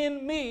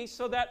in Me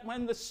so that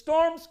when the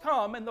storms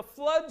come and the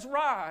floods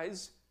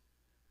rise,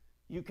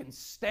 you can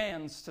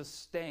stand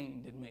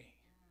sustained in Me.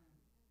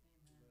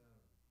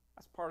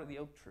 That's part of the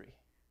oak tree.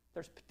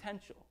 There's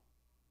potential.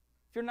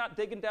 If you're not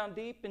digging down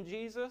deep in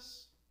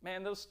Jesus,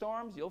 man, those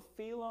storms, you'll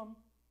feel them.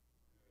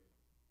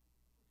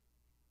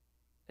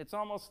 It's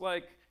almost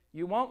like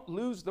you won't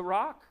lose the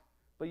rock,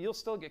 but you'll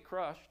still get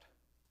crushed.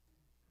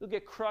 You'll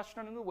get crushed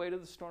under the weight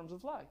of the storms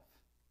of life,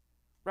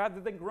 rather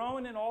than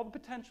growing in all the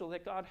potential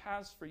that God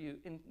has for you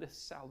in this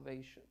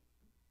salvation.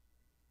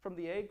 From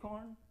the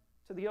acorn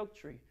to the oak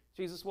tree.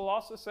 Jesus will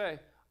also say,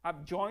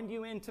 I've joined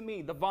you into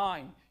me, the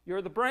vine.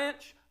 You're the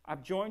branch.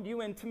 I've joined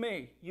you into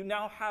me. You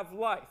now have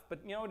life. But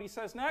you know what he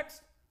says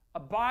next?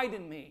 Abide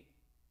in me.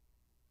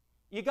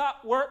 You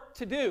got work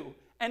to do.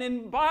 And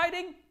in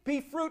abiding,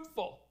 be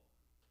fruitful.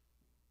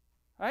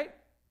 Right?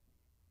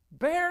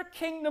 Bear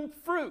kingdom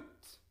fruit.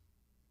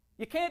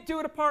 You can't do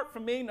it apart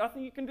from me.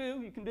 Nothing you can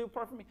do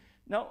apart from me.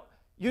 No,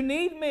 you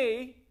need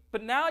me,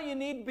 but now you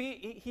need to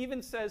be, he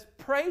even says,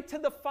 pray to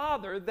the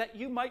Father that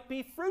you might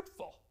be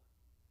fruitful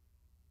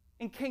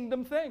in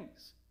kingdom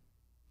things.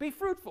 Be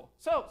fruitful.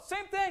 So,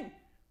 same thing.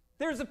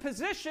 There's a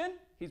position,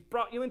 he's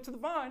brought you into the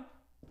vine,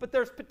 but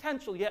there's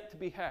potential yet to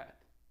be had.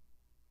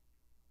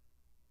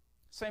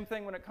 Same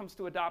thing when it comes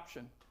to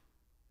adoption.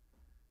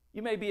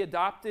 You may be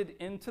adopted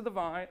into the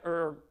vine,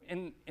 or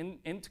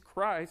into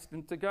Christ,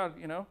 into God,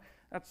 you know.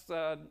 That's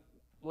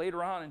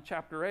later on in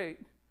chapter 8.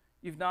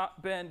 You've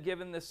not been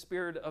given the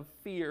spirit of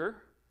fear,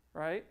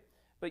 right?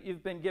 But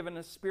you've been given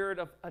a spirit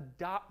of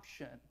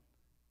adoption,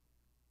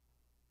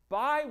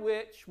 by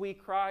which we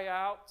cry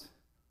out,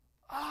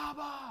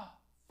 Abba,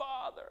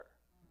 Father.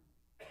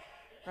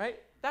 Right?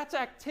 That's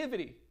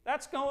activity.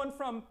 That's going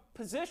from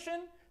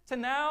position to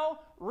now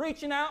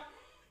reaching out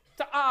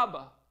to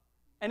Abba.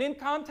 And in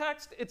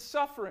context, it's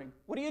suffering.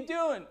 What are you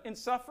doing in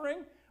suffering?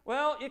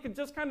 Well, you could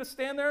just kind of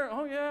stand there.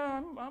 Oh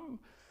yeah,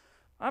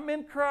 I'm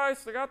in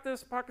Christ. I got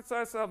this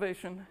pocket-sized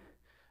salvation,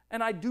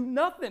 and I do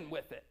nothing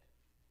with it,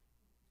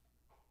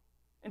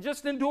 and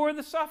just endure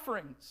the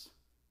sufferings.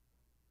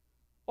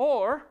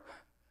 Or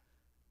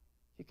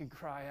you can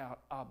cry out,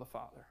 Abba,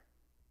 Father.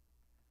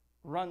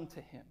 Run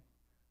to Him.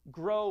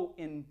 Grow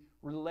in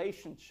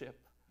relationship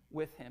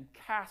with Him.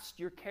 Cast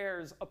your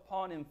cares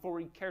upon Him, for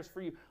He cares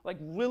for you. Like,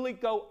 really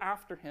go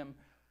after Him.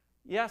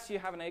 Yes, you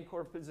have an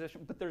acorn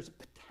position, but there's a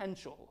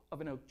potential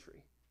of an oak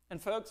tree.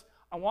 And folks,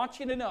 I want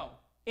you to know,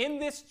 in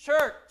this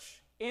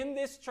church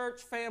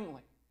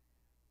family,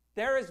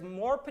 there is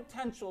more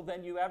potential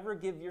than you ever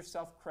give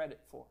yourself credit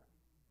for.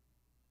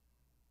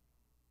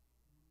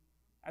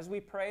 As we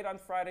prayed on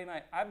Friday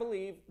night, I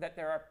believe that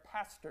there are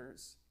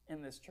pastors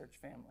in this church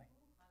family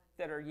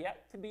that are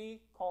yet to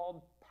be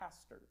called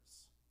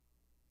pastors.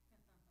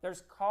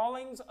 There's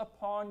callings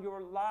upon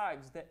your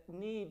lives that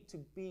need to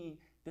be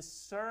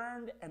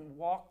discerned and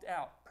walked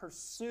out,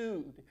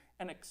 pursued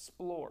and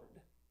explored.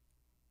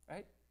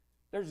 Right?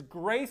 There's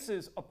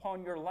graces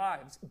upon your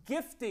lives,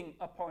 gifting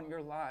upon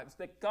your lives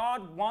that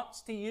God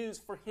wants to use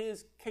for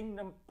His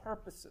kingdom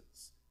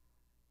purposes.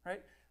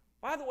 Right?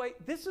 By the way,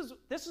 this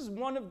is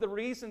one of the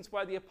reasons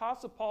why the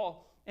Apostle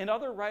Paul in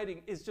other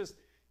writing is just,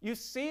 you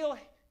see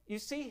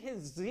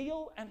his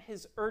zeal and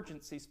his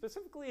urgency,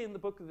 specifically in the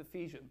book of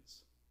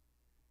Ephesians.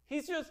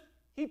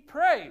 He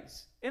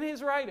prays in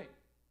his writing,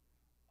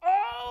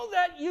 oh,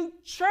 that you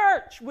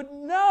church would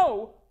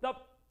know the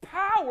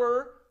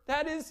power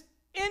that is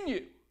in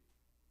you,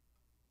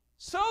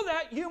 so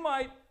that you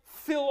might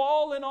fill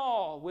all in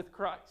all with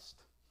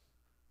Christ.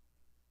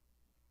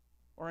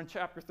 Or in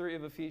chapter 3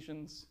 of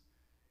Ephesians,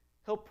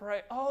 he'll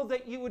pray, oh,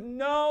 that you would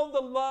know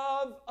the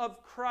love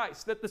of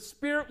Christ, that the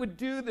Spirit would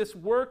do this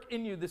work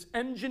in you, this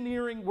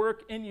engineering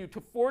work in you,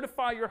 to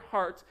fortify your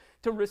hearts,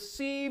 to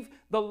receive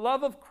the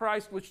love of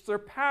Christ, which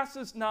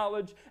surpasses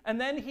knowledge. And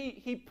then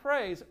he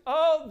prays,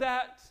 oh,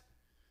 that,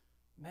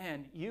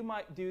 man, you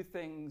might do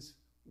things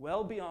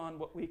well beyond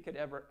what we could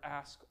ever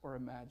ask or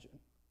imagine.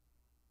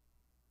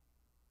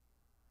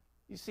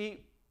 You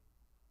see,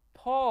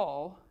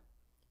 Paul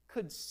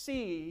could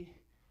see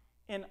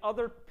in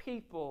other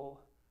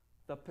people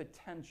the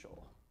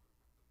potential.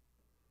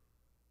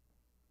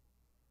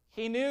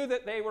 He knew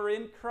that they were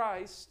in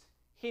Christ.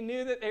 He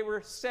knew that they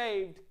were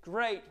saved.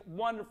 Great,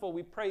 wonderful.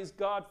 We praise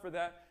God for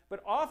that.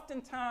 But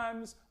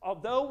oftentimes,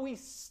 although we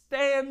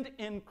stand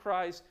in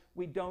Christ,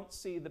 we don't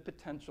see the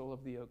potential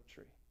of the oak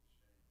tree.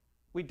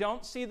 We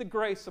don't see the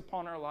grace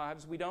upon our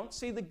lives. We don't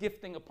see the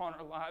gifting upon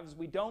our lives.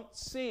 We don't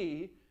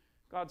see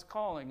God's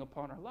calling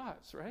upon our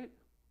lives, right?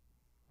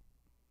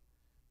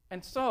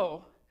 And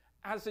so,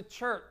 as a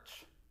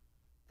church,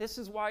 this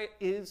is why it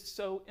is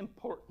so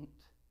important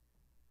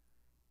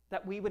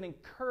that we would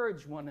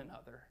encourage one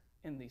another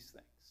in these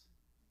things.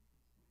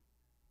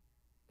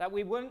 That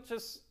we wouldn't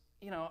just,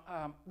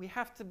 we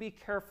have to be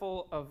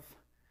careful of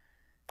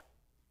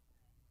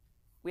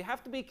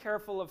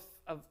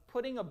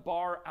putting a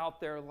bar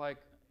out there like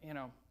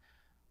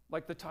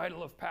the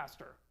title of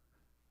pastor,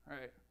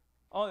 right?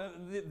 Oh,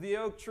 the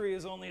oak tree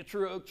is only a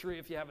true oak tree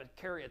if you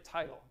carry a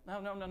title.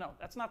 No.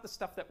 That's not the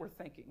stuff that we're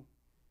thinking.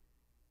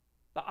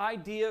 The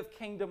idea of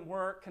kingdom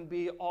work can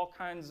be all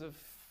kinds of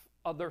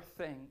other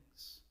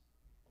things.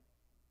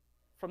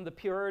 From the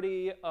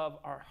purity of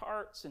our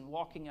hearts and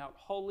walking out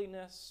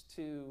holiness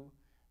to,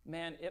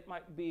 man, it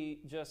might be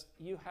just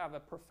you have a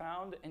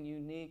profound and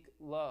unique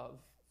love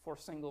for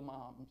single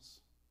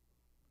moms.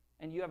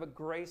 And you have a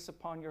grace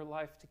upon your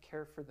life to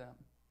care for them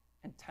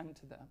and tend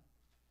to them.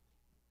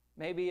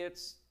 Maybe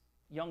it's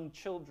young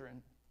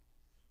children.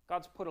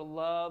 God's put a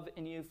love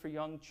in you for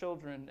young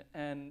children,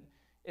 and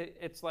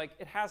It's like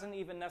it hasn't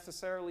even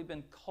necessarily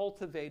been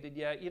cultivated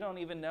yet. You don't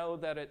even know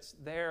that it's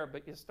there,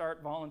 but you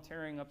start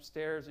volunteering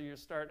upstairs, or you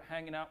start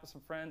hanging out with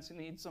some friends who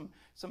need some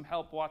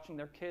help watching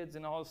their kids,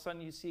 and all of a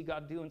sudden you see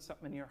God doing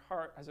something in your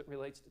heart as it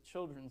relates to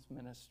children's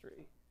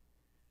ministry.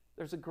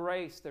 There's a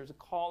grace, there's a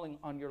calling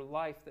on your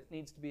life that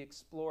needs to be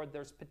explored.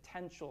 There's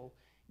potential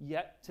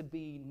yet to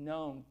be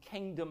known,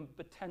 kingdom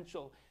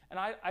potential. And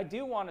I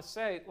do want to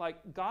say,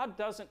 like, God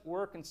doesn't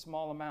work in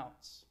small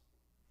amounts.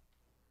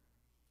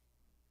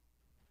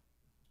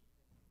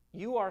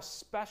 You are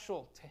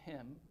special to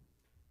him.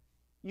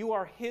 You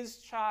are his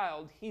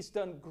child. He's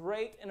done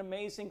great and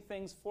amazing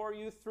things for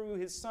you through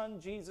his son,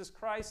 Jesus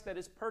Christ, that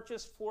has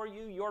purchased for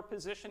you your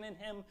position in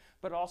him,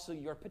 but also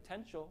your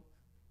potential.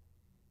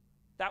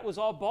 That was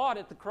all bought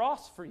at the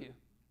cross for you.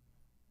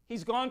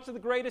 He's gone to the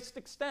greatest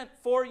extent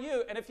for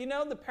you. And if you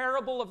know the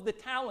parable of the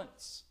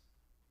talents,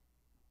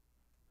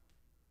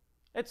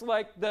 it's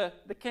like the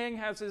king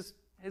has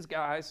his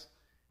guys,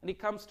 and he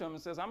comes to him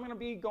and says, I'm going to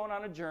be going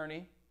on a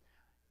journey.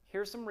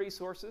 Here's some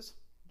resources.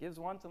 Gives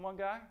one to one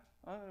guy,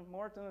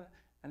 more to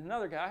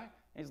another guy.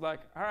 And he's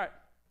like, all right,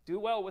 do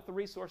well with the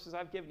resources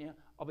I've given you.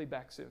 I'll be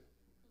back soon.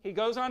 He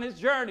goes on his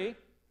journey,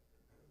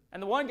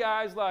 and the one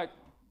guy's like,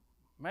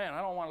 man,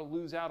 I don't want to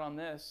lose out on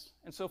this.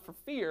 And so for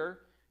fear,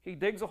 he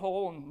digs a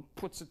hole and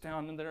puts it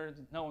down, and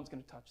no one's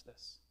going to touch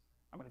this.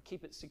 I'm going to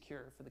keep it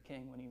secure for the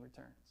king when he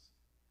returns.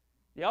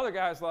 The other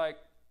guy's like,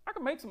 I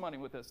can make some money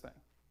with this thing.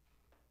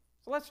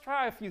 So let's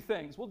try a few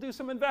things. We'll do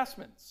some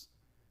investments.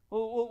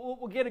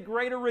 We'll get a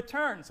greater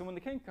return. So when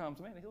the king comes,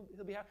 man,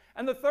 he'll be happy.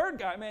 And the third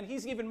guy, man,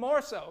 he's even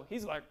more so.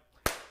 He's like,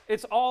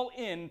 it's all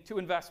into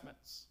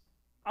investments.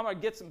 I'm going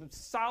to get some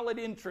solid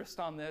interest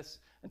on this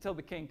until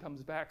the king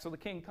comes back. So the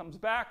king comes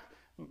back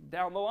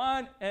down the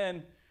line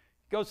and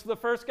goes to the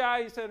first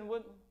guy. He said,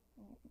 what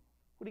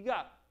do you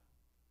got?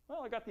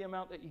 Well, I got the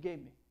amount that you gave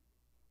me.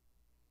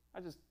 I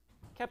just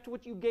kept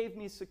what you gave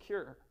me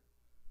secure.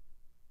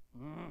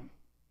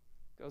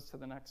 Goes to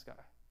the next guy.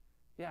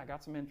 Yeah, I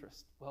got some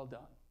interest. Well done.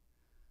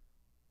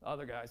 The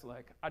other guy's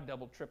like, I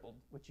doubled, tripled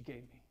what you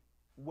gave me.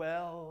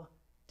 Well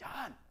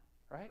done,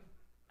 right?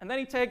 And then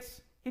he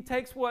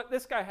takes what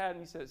this guy had and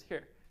he says,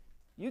 here,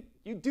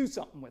 you do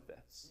something with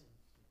this.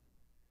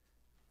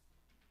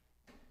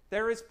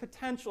 There is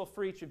potential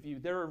for each of you.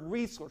 There are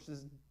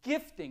resources,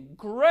 gifting,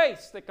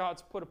 grace that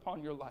God's put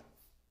upon your life.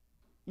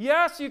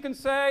 Yes, you can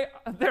say,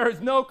 there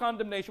is no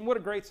condemnation. What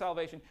a great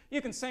salvation.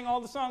 You can sing all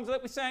the songs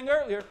that we sang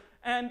earlier,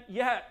 and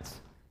yet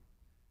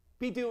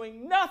be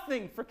doing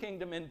nothing for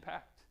kingdom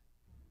impact.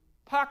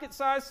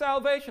 Pocket-sized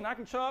salvation. I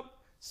can show up,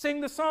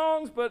 sing the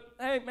songs, but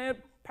hey, man,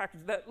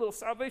 package that little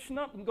salvation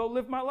up and go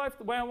live my life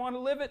the way I want to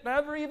live it,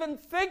 never even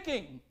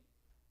thinking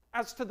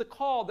as to the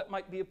call that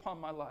might be upon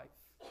my life,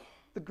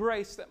 the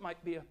grace that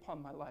might be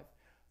upon my life,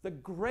 the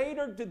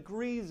greater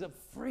degrees of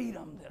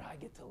freedom that I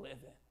get to live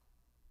in.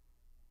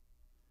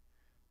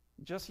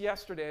 Just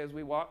yesterday, as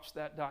we watched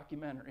that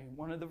documentary,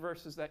 one of the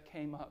verses that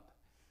came up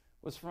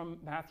was from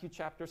Matthew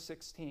chapter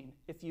 16.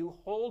 If you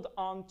hold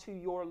on to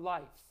your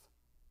life,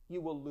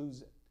 you will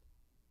lose it.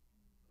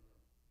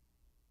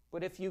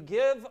 But if you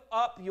give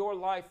up your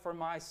life for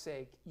my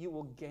sake, you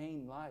will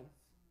gain life.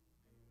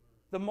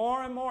 The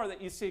more and more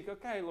that you seek,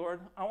 okay,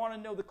 Lord, I want to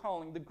know the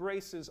calling, the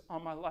graces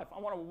on my life. I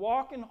want to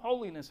walk in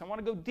holiness. I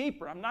want to go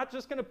deeper. I'm not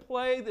just going to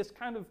play this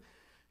kind of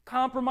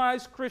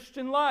compromised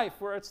Christian life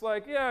where it's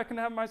like, yeah, I can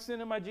have my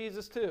sin and my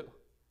Jesus too.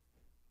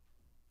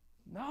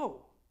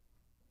 No.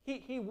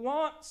 He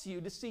wants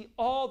you to see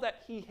all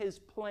that he has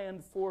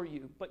planned for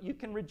you, but you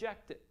can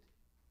reject it.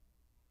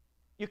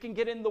 You can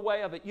get in the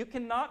way of it. You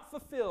cannot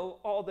fulfill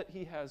all that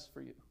he has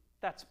for you.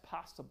 That's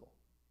possible.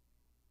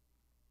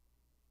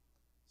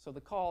 So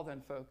the call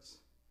then, folks,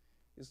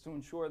 is to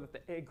ensure that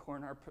the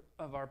acorn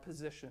of our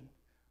position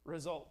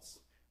results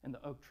in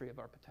the oak tree of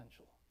our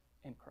potential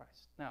in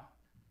Christ. Now,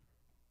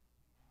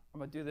 I'm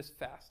going to do this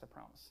fast, I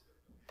promise.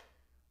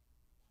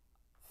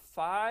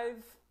 5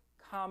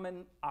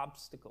 common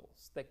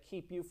obstacles that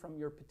keep you from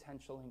your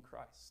potential in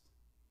Christ.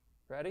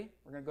 Ready?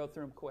 We're going to go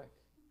through them quick.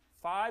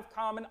 5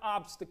 common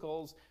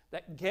obstacles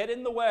that get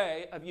in the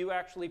way of you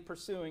actually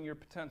pursuing your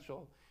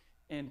potential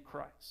in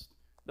Christ.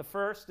 The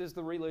first is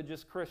the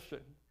religious Christian.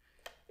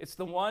 It's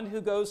the one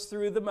who goes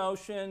through the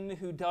motion,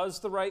 who does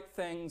the right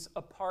things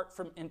apart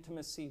from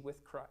intimacy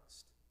with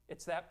Christ.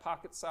 It's that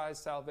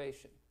pocket-sized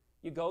salvation.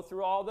 You go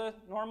through all the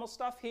normal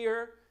stuff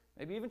here,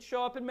 maybe even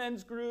show up in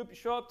men's group, you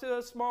show up to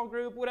a small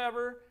group,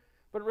 whatever,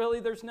 but really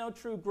there's no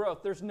true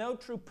growth. There's no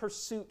true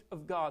pursuit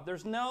of God.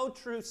 There's no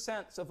true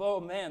sense of, oh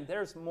man,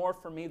 there's more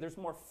for me. There's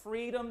more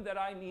freedom that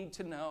I need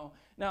to know.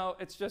 No,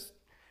 it's just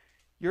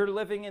you're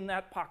living in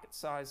that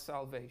pocket-sized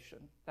salvation.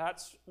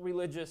 That's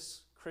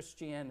religious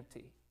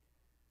Christianity.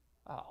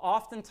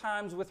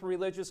 Oftentimes with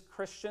religious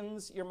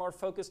Christians, you're more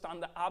focused on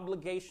the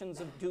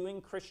obligations of doing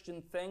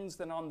Christian things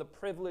than on the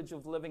privilege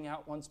of living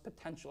out one's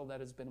potential that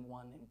has been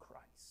won in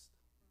Christ.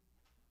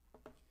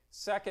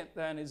 Second,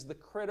 then, is the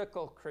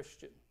critical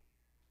Christian.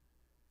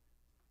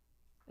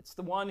 It's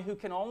the one who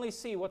can only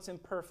see what's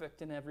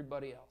imperfect in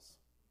everybody else.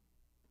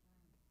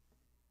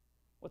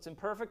 What's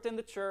imperfect in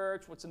the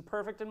church, what's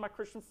imperfect in my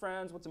Christian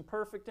friends, what's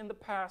imperfect in the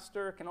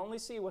pastor, can only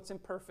see what's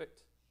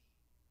imperfect.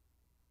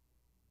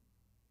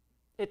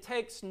 It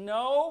takes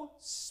no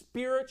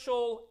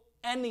spiritual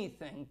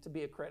anything to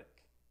be a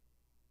critic.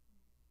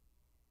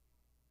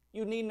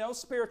 You need no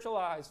spiritual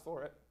eyes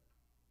for it.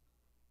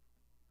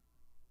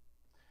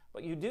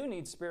 But you do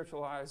need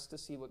spiritual eyes to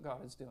see what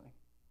God is doing.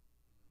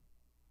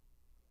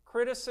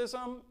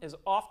 Criticism is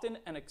often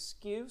an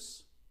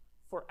excuse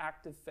for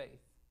active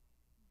faith.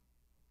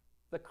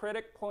 The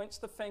critic points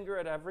the finger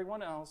at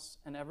everyone else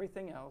and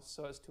everything else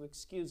so as to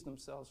excuse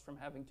themselves from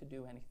having to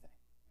do anything.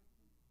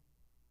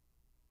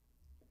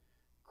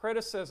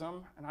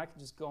 Criticism, and I could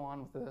just go on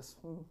with this.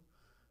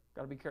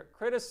 Got to be careful.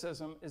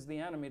 Criticism is the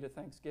enemy to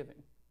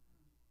thanksgiving.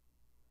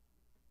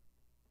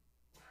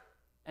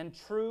 And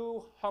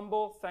true,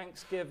 humble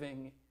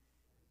thanksgiving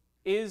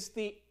is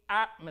the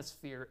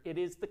atmosphere, it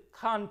is the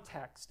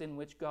context in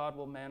which God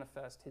will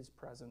manifest his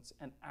presence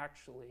and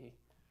actually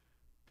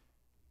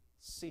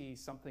see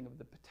something of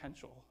the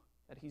potential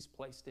that he's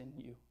placed in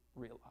you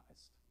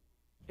realized.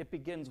 It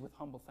begins with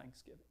humble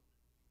thanksgiving.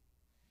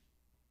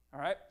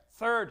 All right?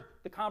 Third,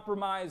 the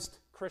compromised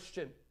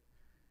Christian.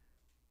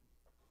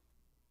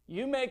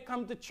 You may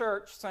come to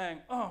church saying,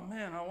 oh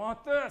man, I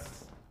want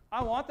this.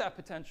 I want that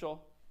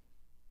potential.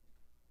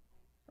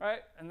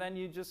 Right? And then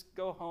you just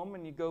go home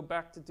and you go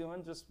back to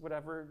doing just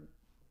whatever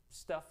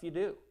stuff you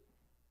do.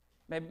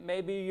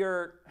 Maybe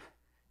you're,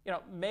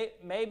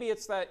 maybe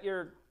it's that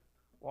you're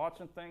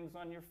watching things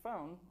on your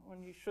phone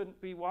when you shouldn't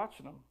be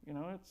watching them.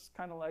 It's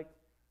kind of like,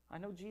 I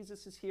know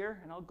Jesus is here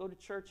and I'll go to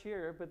church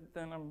here, but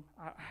then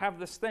I have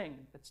this thing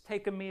that's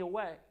taken me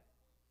away.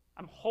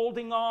 I'm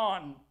holding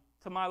on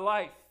to my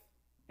life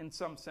in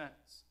some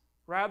sense,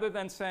 rather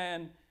than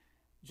saying,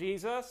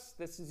 Jesus,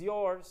 this is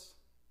yours.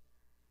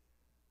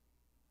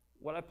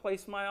 What I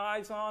place my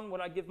eyes on,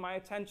 what I give my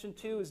attention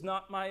to is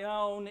not my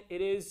own.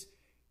 It is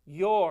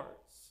yours.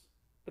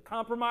 The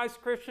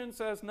compromised Christian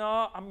says,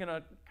 no, I'm going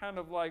to kind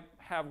of like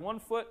have one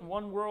foot in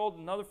one world,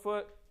 another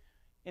foot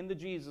in the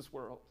Jesus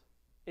world.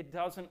 It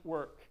doesn't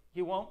work.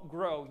 You won't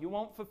grow. You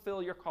won't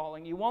fulfill your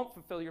calling. You won't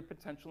fulfill your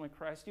potential in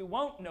Christ. You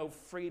won't know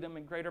freedom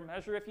in greater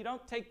measure if you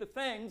don't take the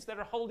things that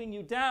are holding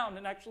you down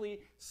and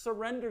actually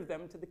surrender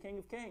them to the King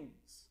of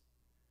Kings.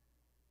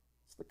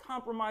 It's the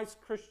compromised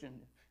Christian.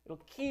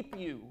 It'll keep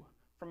you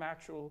from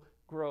actual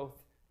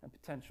growth and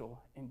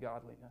potential in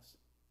godliness.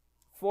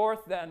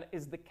 Fourth, then,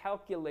 is the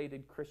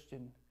calculated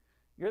Christian.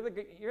 You're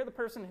the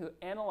person who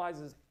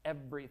analyzes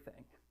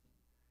everything.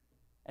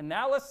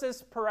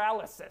 Analysis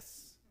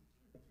paralysis,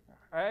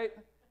 right?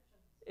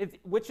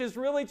 Which is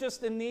really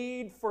just a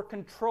need for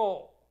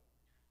control.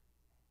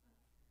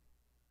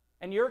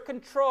 And your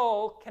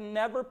control can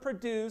never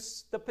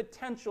produce the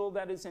potential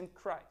that is in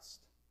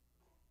Christ.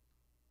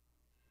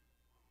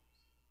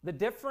 The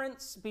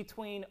difference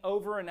between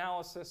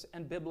overanalysis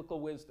and biblical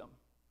wisdom,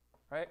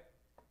 right,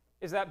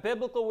 is that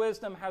biblical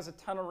wisdom has a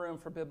ton of room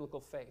for biblical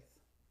faith.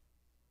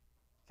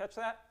 Catch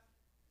that?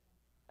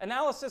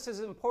 Analysis is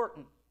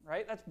important,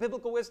 right? That's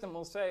biblical wisdom.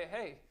 Will say,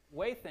 hey,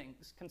 weigh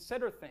things,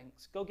 consider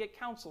things, go get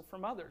counsel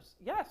from others.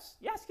 Yes,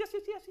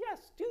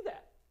 do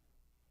that.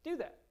 Do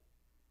that.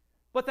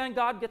 But then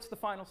God gets the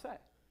final say.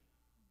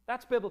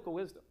 That's biblical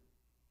wisdom.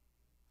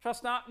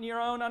 Trust not in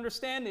your own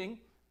understanding,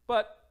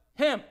 but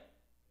Him.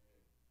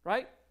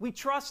 Right? We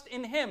trust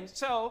in Him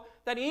so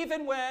that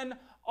even when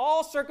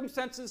all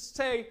circumstances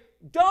say,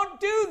 don't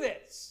do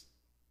this,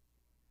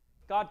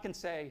 God can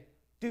say,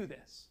 do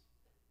this.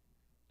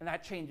 And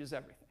that changes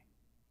everything.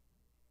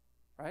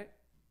 Right?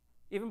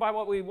 Even by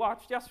what we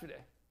watched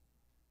yesterday.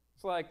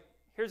 It's like,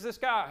 here's this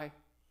guy.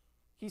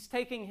 He's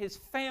taking his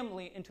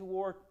family into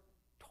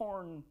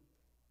war-torn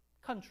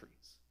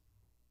countries.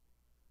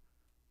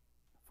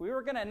 If we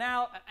were going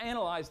to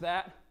analyze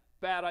that,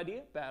 bad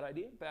idea,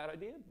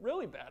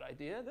 really bad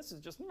idea. This is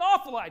just an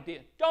awful idea.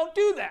 Don't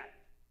do that.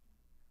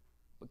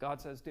 But God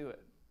says do it.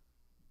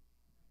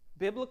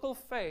 Biblical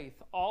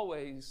faith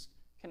always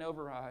can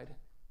override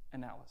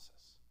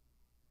analysis.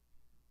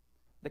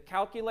 The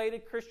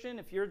calculated Christian,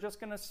 if you're just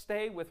going to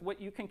stay with what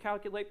you can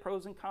calculate,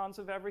 pros and cons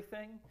of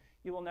everything,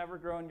 you will never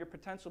grow in your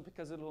potential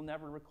because it will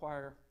never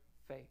require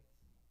faith.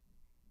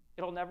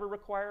 It'll never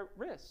require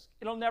risk.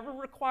 It'll never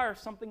require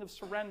something of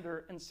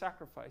surrender and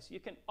sacrifice. You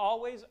can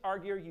always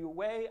argue your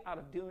way out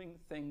of doing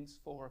things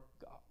for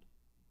God.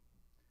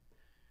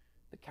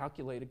 The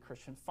calculated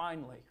Christian.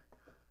 Finally,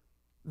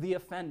 the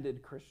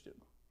offended Christian.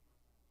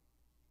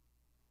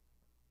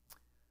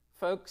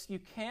 Folks, you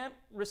can't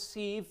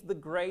receive the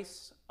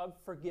grace of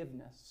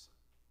forgiveness.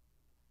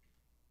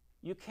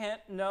 You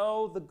can't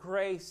know the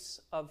grace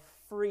of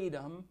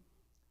freedom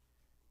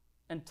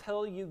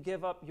until you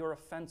give up your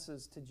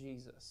offenses to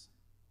Jesus.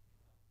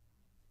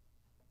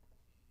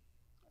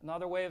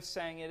 Another way of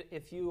saying it,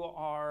 if you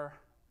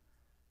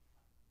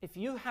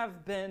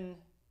have been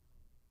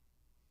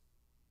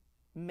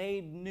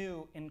made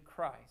new in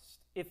Christ,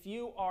 if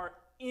you are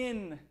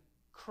in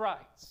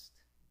Christ,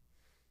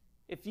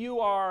 if you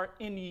are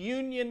in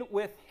union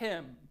with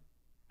Him,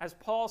 as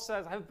Paul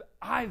says,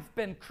 I've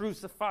been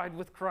crucified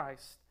with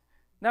Christ,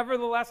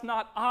 Nevertheless,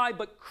 not I,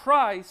 but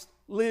Christ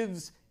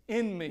lives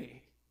in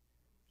me.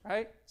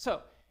 Right?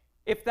 So,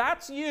 if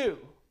that's you,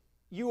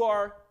 you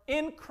are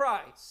in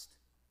Christ.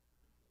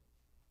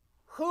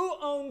 Who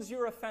owns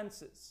your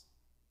offenses?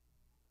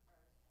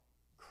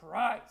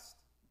 Christ.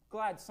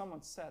 Glad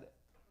someone said it.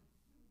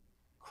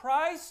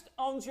 Christ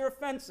owns your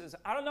offenses.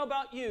 I don't know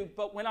about you,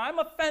 but when I'm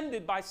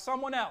offended by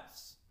someone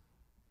else,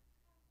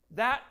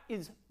 that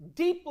is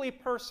deeply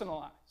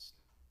personalized.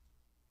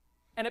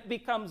 And it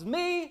becomes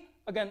me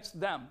against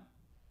them.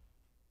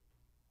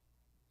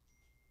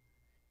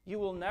 You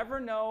will never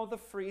know the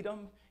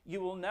freedom.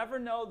 You will never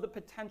know the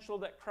potential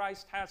that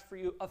Christ has for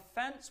you.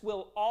 Offense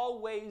will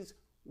always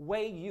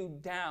weigh you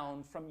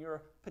down from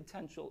your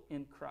potential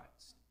in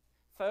Christ.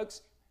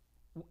 Folks,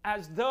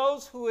 as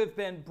those who have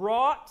been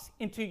brought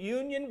into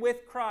union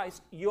with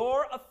Christ,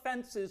 your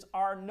offenses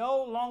are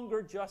no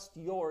longer just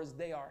yours,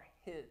 they are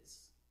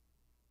His.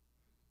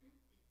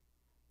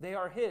 They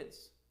are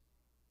His.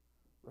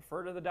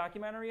 Refer to the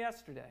documentary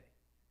yesterday.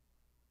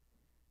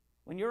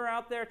 When you're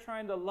out there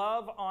trying to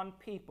love on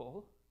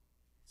people,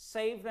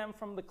 save them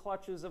from the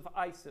clutches of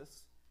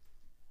ISIS,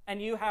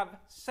 and you have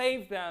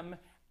saved them,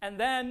 and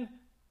then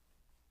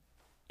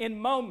in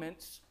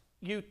moments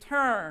you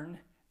turn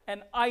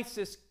and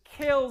ISIS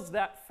kills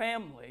that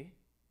family,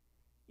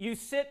 you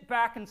sit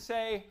back and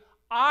say,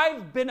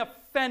 I've been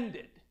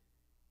offended.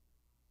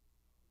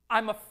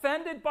 I'm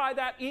offended by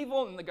that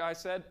evil. And the guy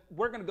said,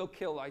 we're going to go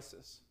kill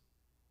ISIS.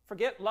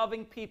 Forget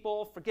loving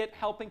people, forget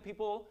helping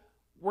people.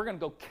 We're going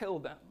to go kill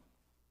them.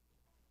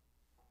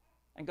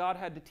 And God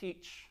had to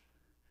teach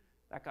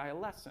that guy a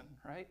lesson,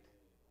 right?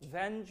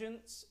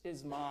 Vengeance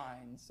is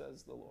mine,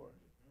 says the Lord.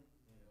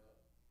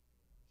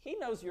 He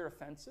knows your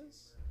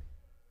offenses.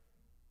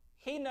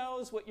 He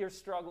knows what you're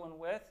struggling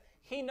with.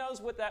 He knows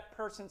what that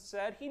person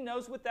said. He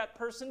knows what that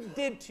person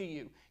did to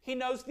you. He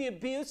knows the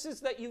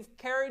abuses that you've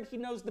carried. He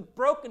knows the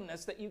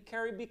brokenness that you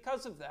carry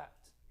because of that.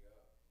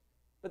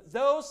 But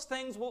those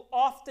things will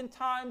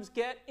oftentimes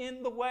get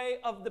in the way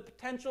of the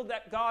potential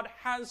that God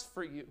has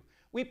for you.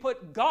 We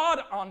put God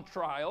on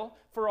trial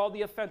for all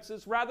the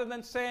offenses rather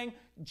than saying,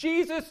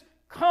 Jesus,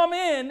 come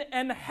in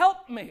and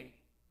help me.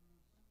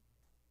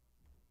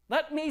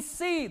 Let me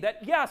see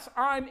that, yes,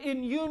 I'm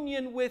in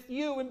union with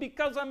you, and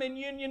because I'm in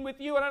union with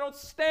you and I don't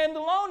stand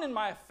alone in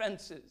my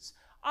offenses,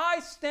 I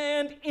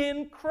stand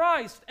in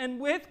Christ, and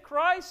with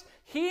Christ,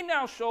 He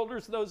now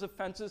shoulders those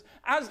offenses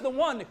as the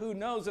one who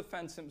knows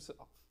offense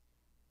himself.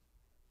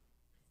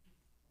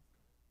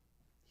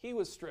 He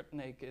was stripped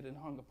naked and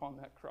hung upon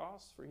that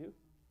cross for you.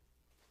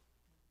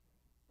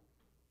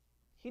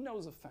 He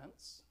knows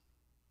offense.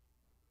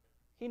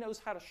 He knows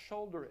how to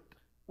shoulder it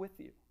with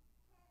you.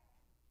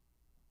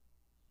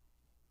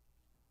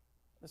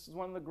 This is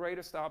one of the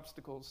greatest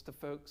obstacles to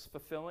folks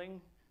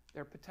fulfilling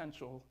their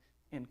potential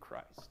in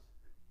Christ.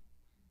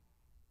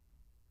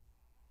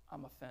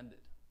 I'm offended.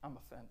 I'm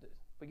offended.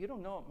 But you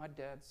don't know what my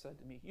dad said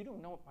to me. You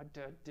don't know what my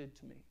dad did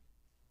to me.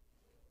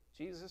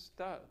 Jesus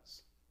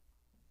does.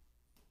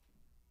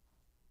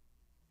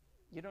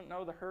 You don't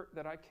know the hurt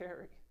that I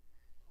carry.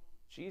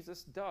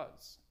 Jesus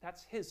does.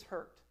 That's His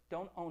hurt.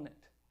 Don't own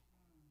it.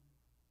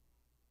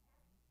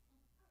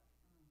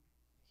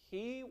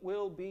 He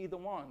will be the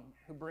one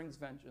who brings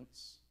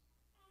vengeance.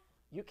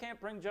 You can't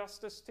bring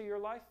justice to your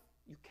life.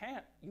 You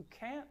can't. You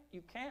can't.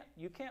 You can't.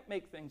 You can't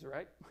make things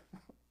right.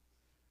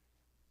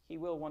 He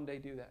will one day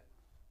do that.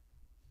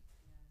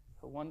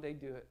 He'll one day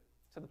do it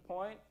to the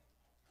point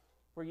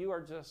where you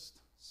are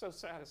just so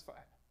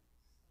satisfied.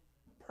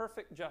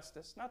 Perfect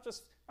justice, not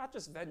just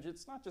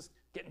vengeance, not just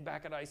getting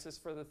back at ISIS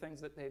for the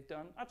things that they've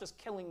done, not just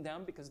killing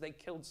them because they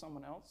killed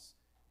someone else.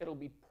 It'll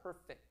be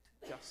perfect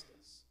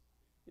justice.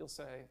 You'll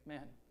say,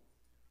 man,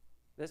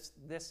 this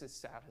is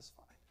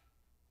satisfied.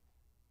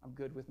 I'm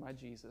good with my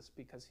Jesus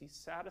because He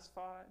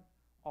satisfied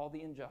all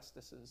the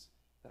injustices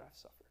that I've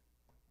suffered.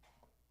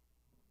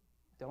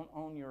 Don't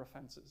own your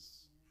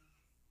offenses.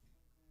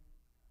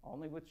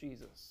 Only with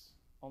Jesus.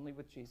 Only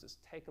with Jesus.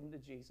 Take them to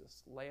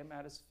Jesus. Lay them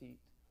at His feet.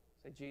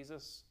 Say,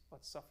 Jesus,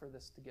 let's suffer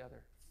this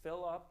together.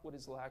 Fill up what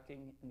is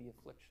lacking in the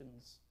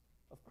afflictions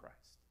of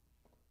Christ.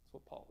 That's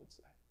what Paul would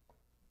say.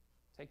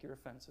 Take your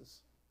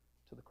offenses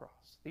to the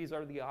cross. These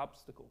are the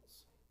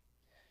obstacles.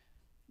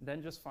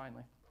 Then just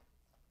finally,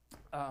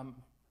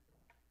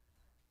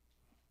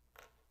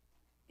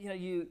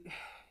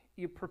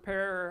 you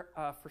prepare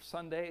for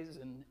Sundays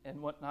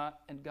and whatnot,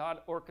 and God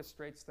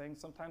orchestrates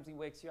things. Sometimes He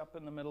wakes you up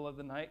in the middle of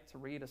the night to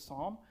read a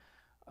psalm.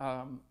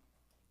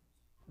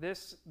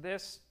 This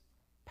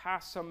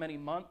past so many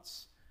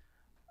months,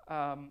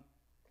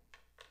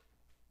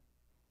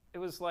 it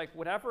was like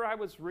whatever I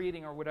was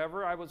reading or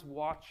whatever I was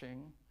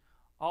watching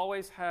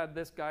always had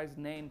this guy's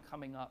name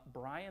coming up,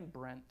 Brian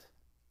Brent.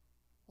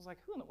 I was like,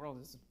 who in the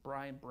world is this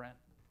Brian Brent?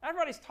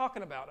 Everybody's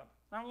talking about him.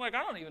 I'm like,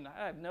 I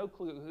have no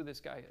clue who this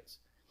guy is.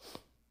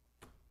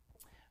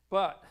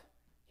 But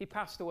he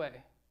passed away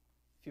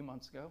a few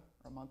months ago,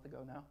 or a month ago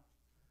now.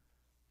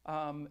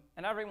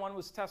 And everyone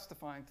was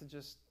testifying to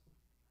just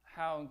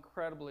how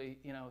incredibly,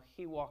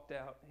 he walked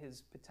out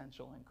his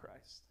potential in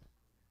Christ.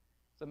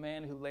 It's a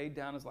man who laid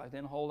down his life,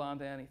 didn't hold on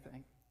to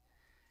anything.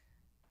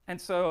 And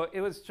so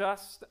it was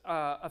just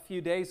a few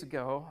days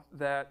ago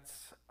that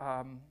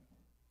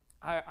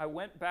I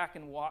went back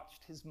and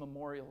watched his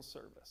memorial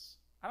service.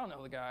 I don't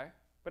know the guy,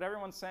 but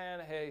everyone's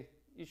saying, hey,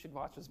 you should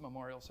watch his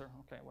memorial service.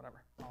 Okay,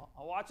 whatever.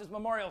 I'll watch his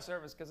memorial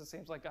service because it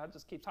seems like God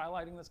just keeps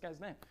highlighting this guy's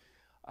name.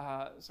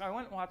 So I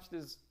went and watched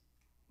his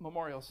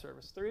memorial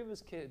service. 3 of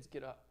his kids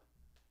get up.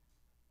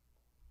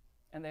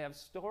 And they have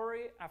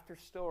story after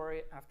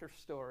story after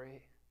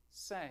story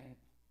saying,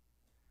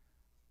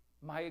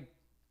 my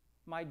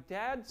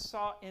dad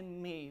saw in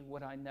me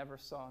what I never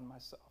saw in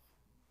myself.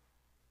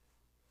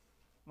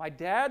 My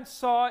dad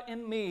saw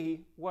in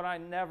me what I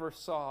never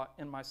saw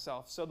in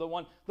myself. So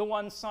the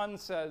one son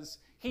says,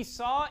 he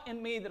saw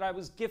in me that I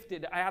was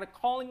gifted. I had a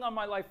calling on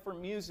my life for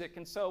music.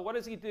 And so what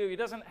does he do? He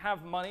doesn't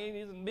have money. He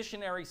has a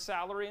missionary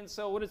salary. And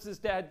so what does his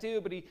dad do?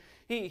 But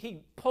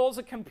he pulls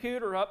a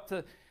computer up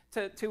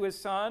to his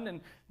son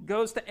and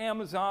goes to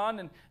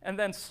Amazon and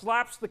then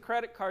slaps the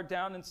credit card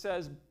down and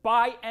says,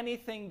 buy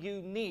anything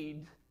you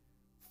need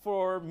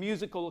for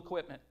musical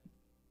equipment.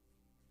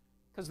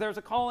 Because there's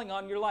a calling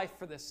on your life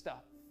for this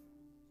stuff.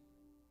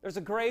 There's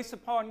a grace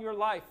upon your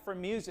life for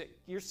music.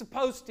 You're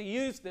supposed to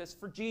use this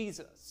for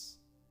Jesus.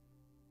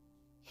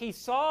 He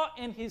saw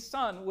in his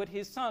son what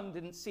his son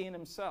didn't see in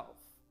himself.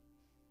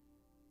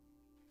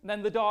 And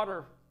then the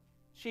daughter,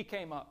 she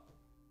came up.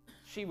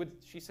 She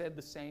said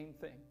the same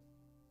thing.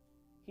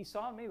 He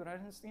saw in me, but I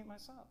didn't see it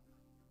myself.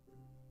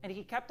 And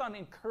he kept on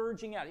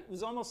encouraging out. It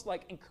was almost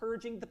like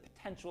encouraging the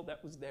potential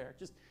that was there.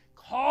 Just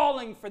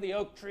calling for the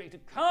oak tree to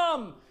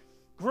come,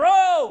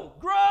 grow,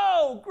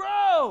 grow,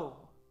 grow.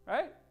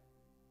 Right?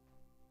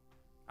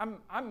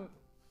 I'm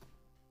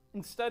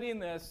in studying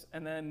this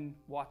and then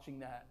watching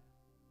that.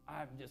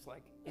 I'm just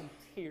like in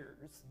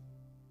tears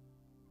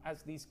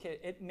as these kids.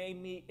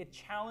 It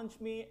challenged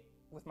me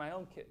with my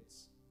own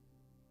kids.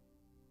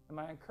 Am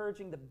I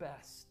encouraging the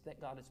best that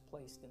God has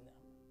placed in them?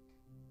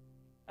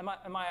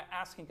 Am I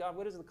asking God,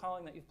 what is the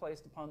calling that you've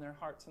placed upon their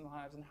hearts and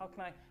lives? And how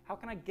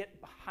can I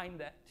get behind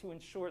that to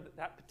ensure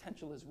that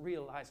potential is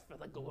realized for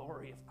the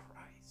glory of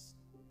Christ?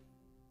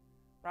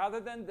 Rather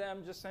than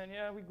them just saying,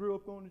 yeah, we grew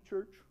up going to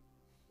church.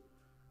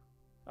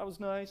 That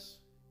was nice,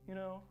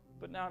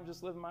 but now I'm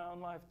just living my own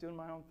life, doing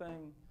my own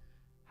thing,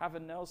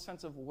 having no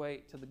sense of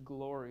weight to the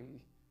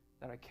glory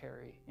that I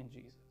carry in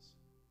Jesus.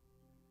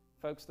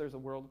 Folks, there's a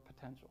world of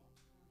potential.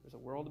 There's a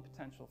world of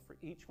potential for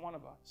each one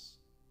of us.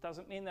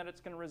 Doesn't mean that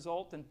it's going to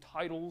result in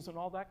titles and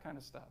all that kind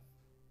of stuff.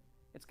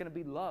 It's going to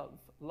be love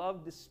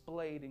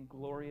displayed in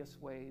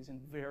glorious ways, in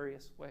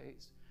various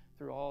ways,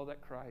 through all that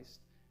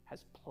Christ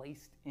has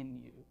placed in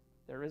you.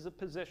 There is a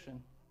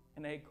position,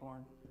 an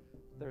acorn.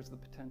 There's the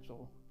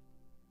potential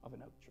of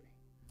an oak tree.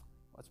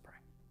 Let's pray.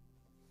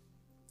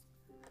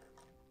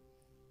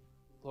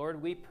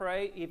 Lord, we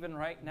pray even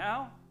right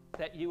now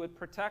that you would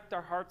protect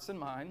our hearts and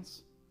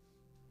minds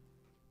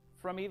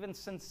from even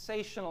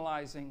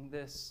sensationalizing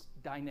this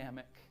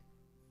dynamic.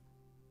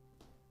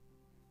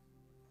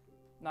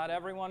 Not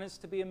everyone is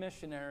to be a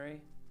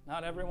missionary.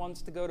 Not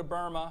everyone's to go to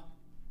Burma.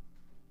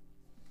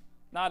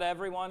 Not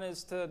everyone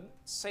is to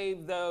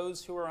save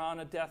those who are on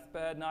a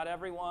deathbed. Not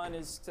everyone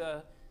is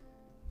to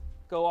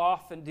go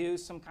off and do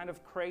some kind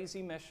of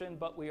crazy mission,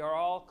 but we are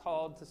all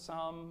called to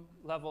some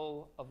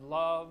level of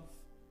love.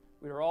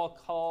 We are all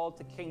called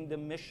to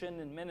kingdom mission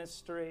and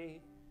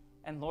ministry.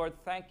 And Lord,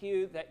 thank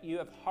you that you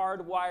have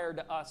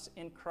hardwired us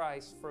in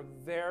Christ for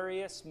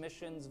various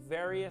missions,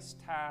 various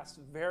tasks,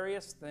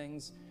 various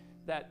things,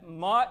 that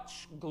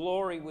much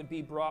glory would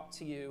be brought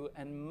to you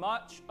and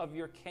much of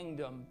your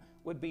kingdom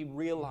would be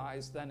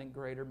realized then in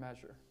greater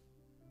measure.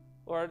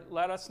 Lord,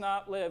 let us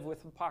not live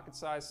with a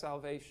pocket-sized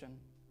salvation.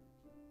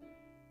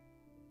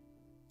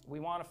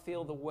 We want to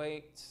feel the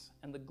weight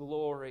and the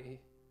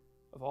glory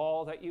of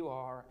all that you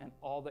are and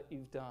all that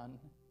you've done,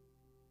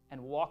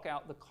 and walk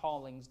out the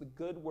callings, the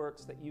good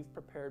works that you've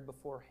prepared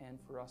beforehand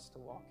for us to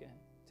walk in,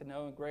 to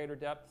know in greater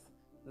depth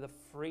the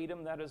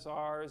freedom that is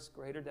ours,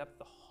 greater depth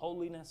the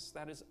holiness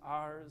that is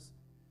ours,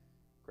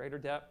 greater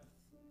depth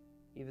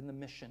even the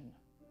mission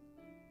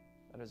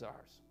that is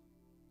ours.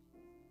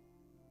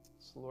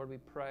 So Lord, we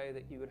pray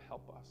that you would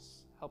help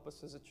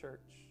us as a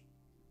church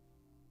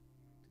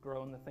to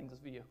grow in the things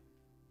of you.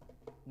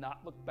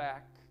 Not look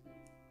back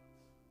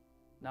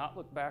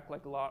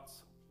like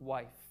Lot's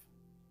wife.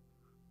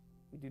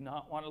 We do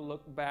not want to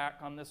look back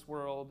on this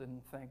world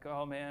and think,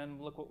 oh man,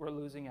 look what we're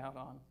losing out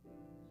on.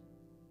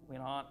 We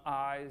want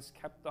eyes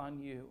kept on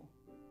you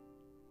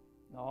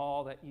and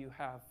all that you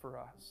have for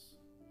us.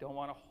 We don't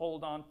want to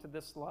hold on to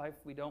this life.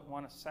 We don't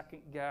want to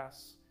second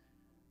guess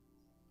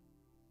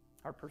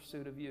our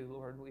pursuit of you,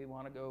 Lord. We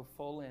want to go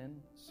full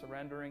in,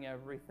 surrendering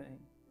everything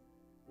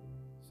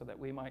so that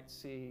we might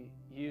see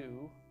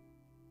you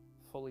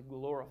fully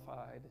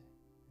glorified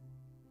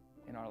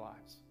in our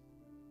lives.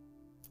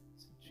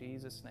 It's in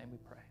Jesus' name we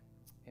pray.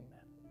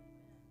 Amen.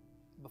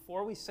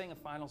 Before we sing a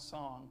final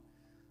song,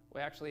 we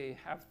actually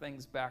have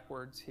things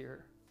backwards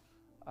here.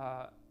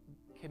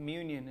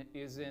 Communion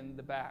is in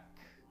the back.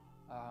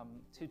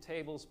 2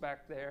 tables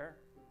back there.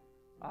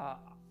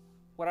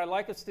 What I'd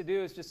like us to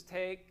do is just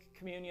take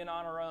communion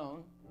on our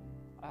own.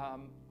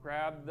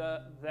 Grab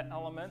the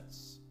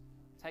elements,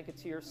 take it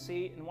to your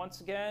seat, and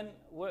once again,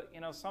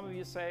 some of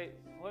you say,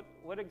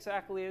 what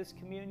exactly is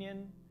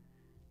communion?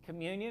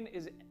 Communion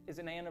is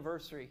an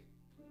anniversary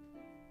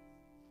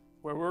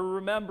where we're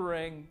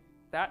remembering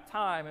that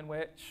time in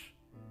which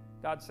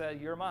God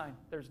said, "You're mine.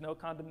 There's no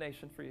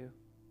condemnation for you.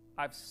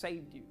 I've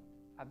saved you.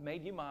 I've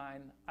made you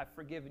mine. I've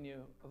forgiven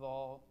you of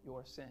all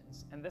your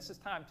sins." And this is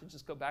time to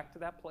just go back to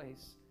that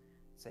place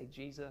and say,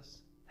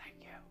 "Jesus, thank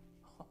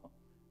you.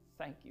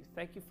 Thank you.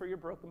 Thank you for your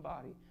broken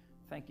body.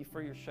 Thank you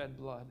for your shed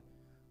blood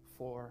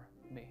for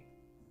me."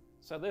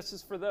 So this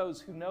is for those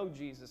who know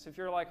Jesus. If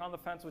you're like on the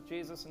fence with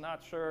Jesus and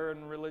not sure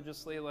and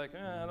religiously like,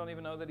 I don't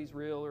even know that he's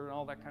real or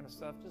all that kind of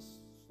stuff,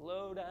 just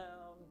slow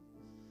down.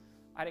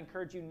 I'd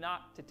encourage you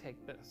not to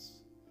take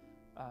this.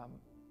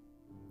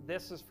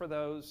 This is for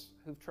those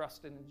who've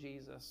trusted in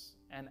Jesus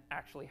and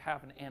actually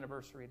have an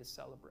anniversary to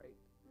celebrate.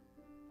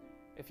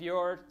 If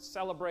you're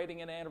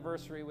celebrating an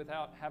anniversary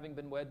without having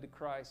been wed to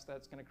Christ,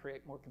 that's going to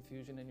create more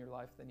confusion in your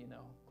life than you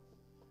know.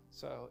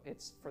 So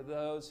it's for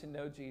those who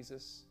know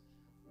Jesus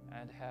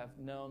and have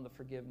known the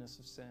forgiveness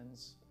of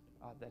sins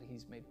that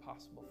he's made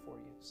possible for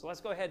you. So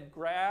let's go ahead and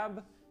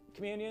grab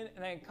communion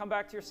and then come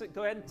back to your seat.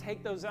 Go ahead and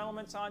take those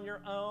elements on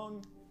your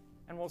own,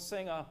 and we'll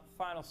sing a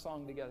final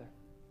song together.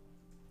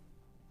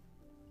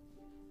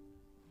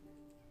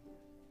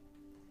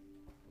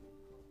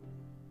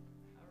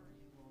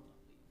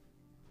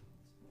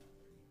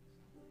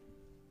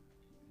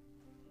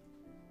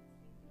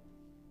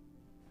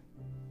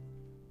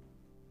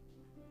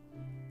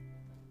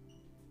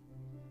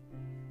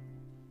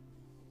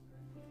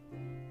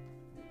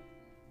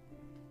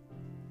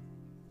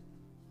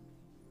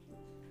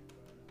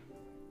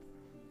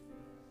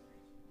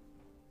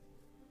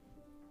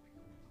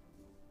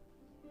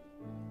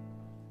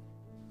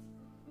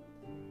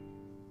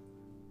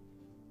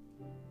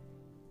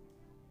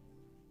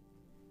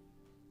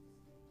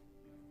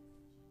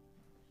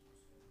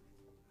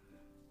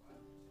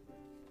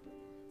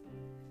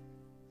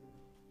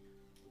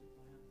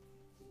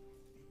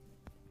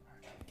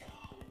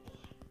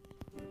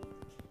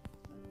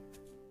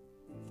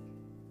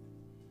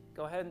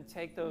 Go ahead and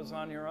take those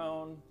on your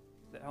own,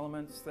 the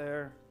elements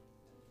there.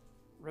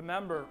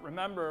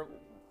 Remember,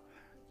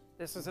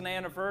 this is an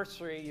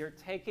anniversary. You're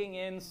taking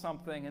in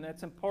something, and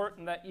it's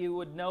important that you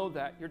would know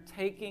that. You're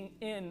taking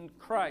in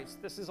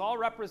Christ. This is all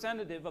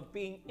representative of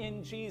being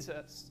in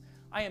Jesus.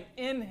 I am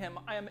in him,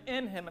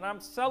 and I'm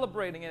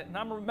celebrating it, and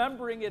I'm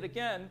remembering it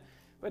again.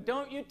 But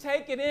don't you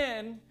take it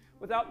in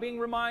without being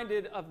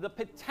reminded of the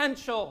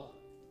potential.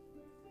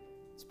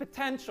 It's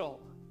potential.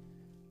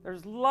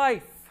 There's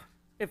life,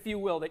 if you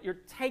will, that you're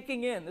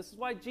taking in. This is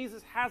why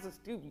Jesus has us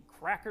do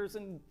crackers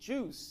and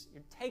juice.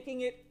 You're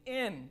taking it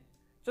in.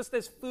 Just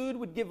as food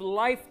would give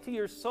life to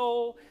your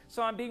soul,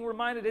 so I'm being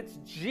reminded it's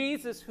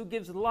Jesus who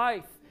gives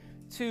life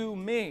to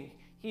me.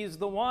 He is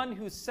the one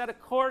who set a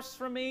course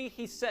for me.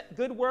 He set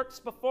good works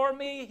before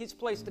me. He's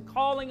placed a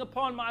calling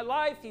upon my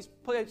life. He's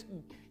placed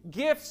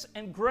gifts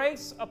and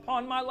grace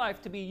upon my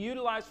life to be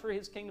utilized for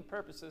his kingdom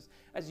purposes.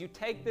 As you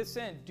take this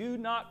in, do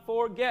not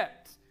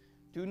forget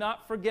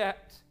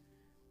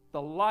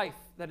the life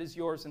that is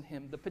yours in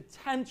him, the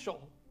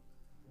potential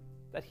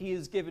that he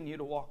has given you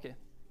to walk in.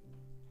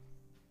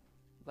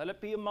 Let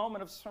it be a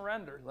moment of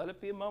surrender. Let it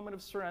be a moment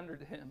of surrender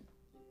to him.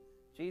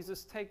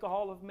 Jesus, take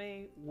all of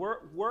me.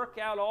 Work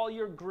out all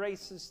your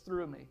graces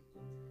through me.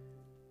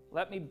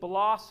 Let me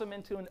blossom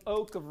into an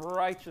oak of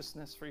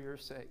righteousness for your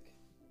sake.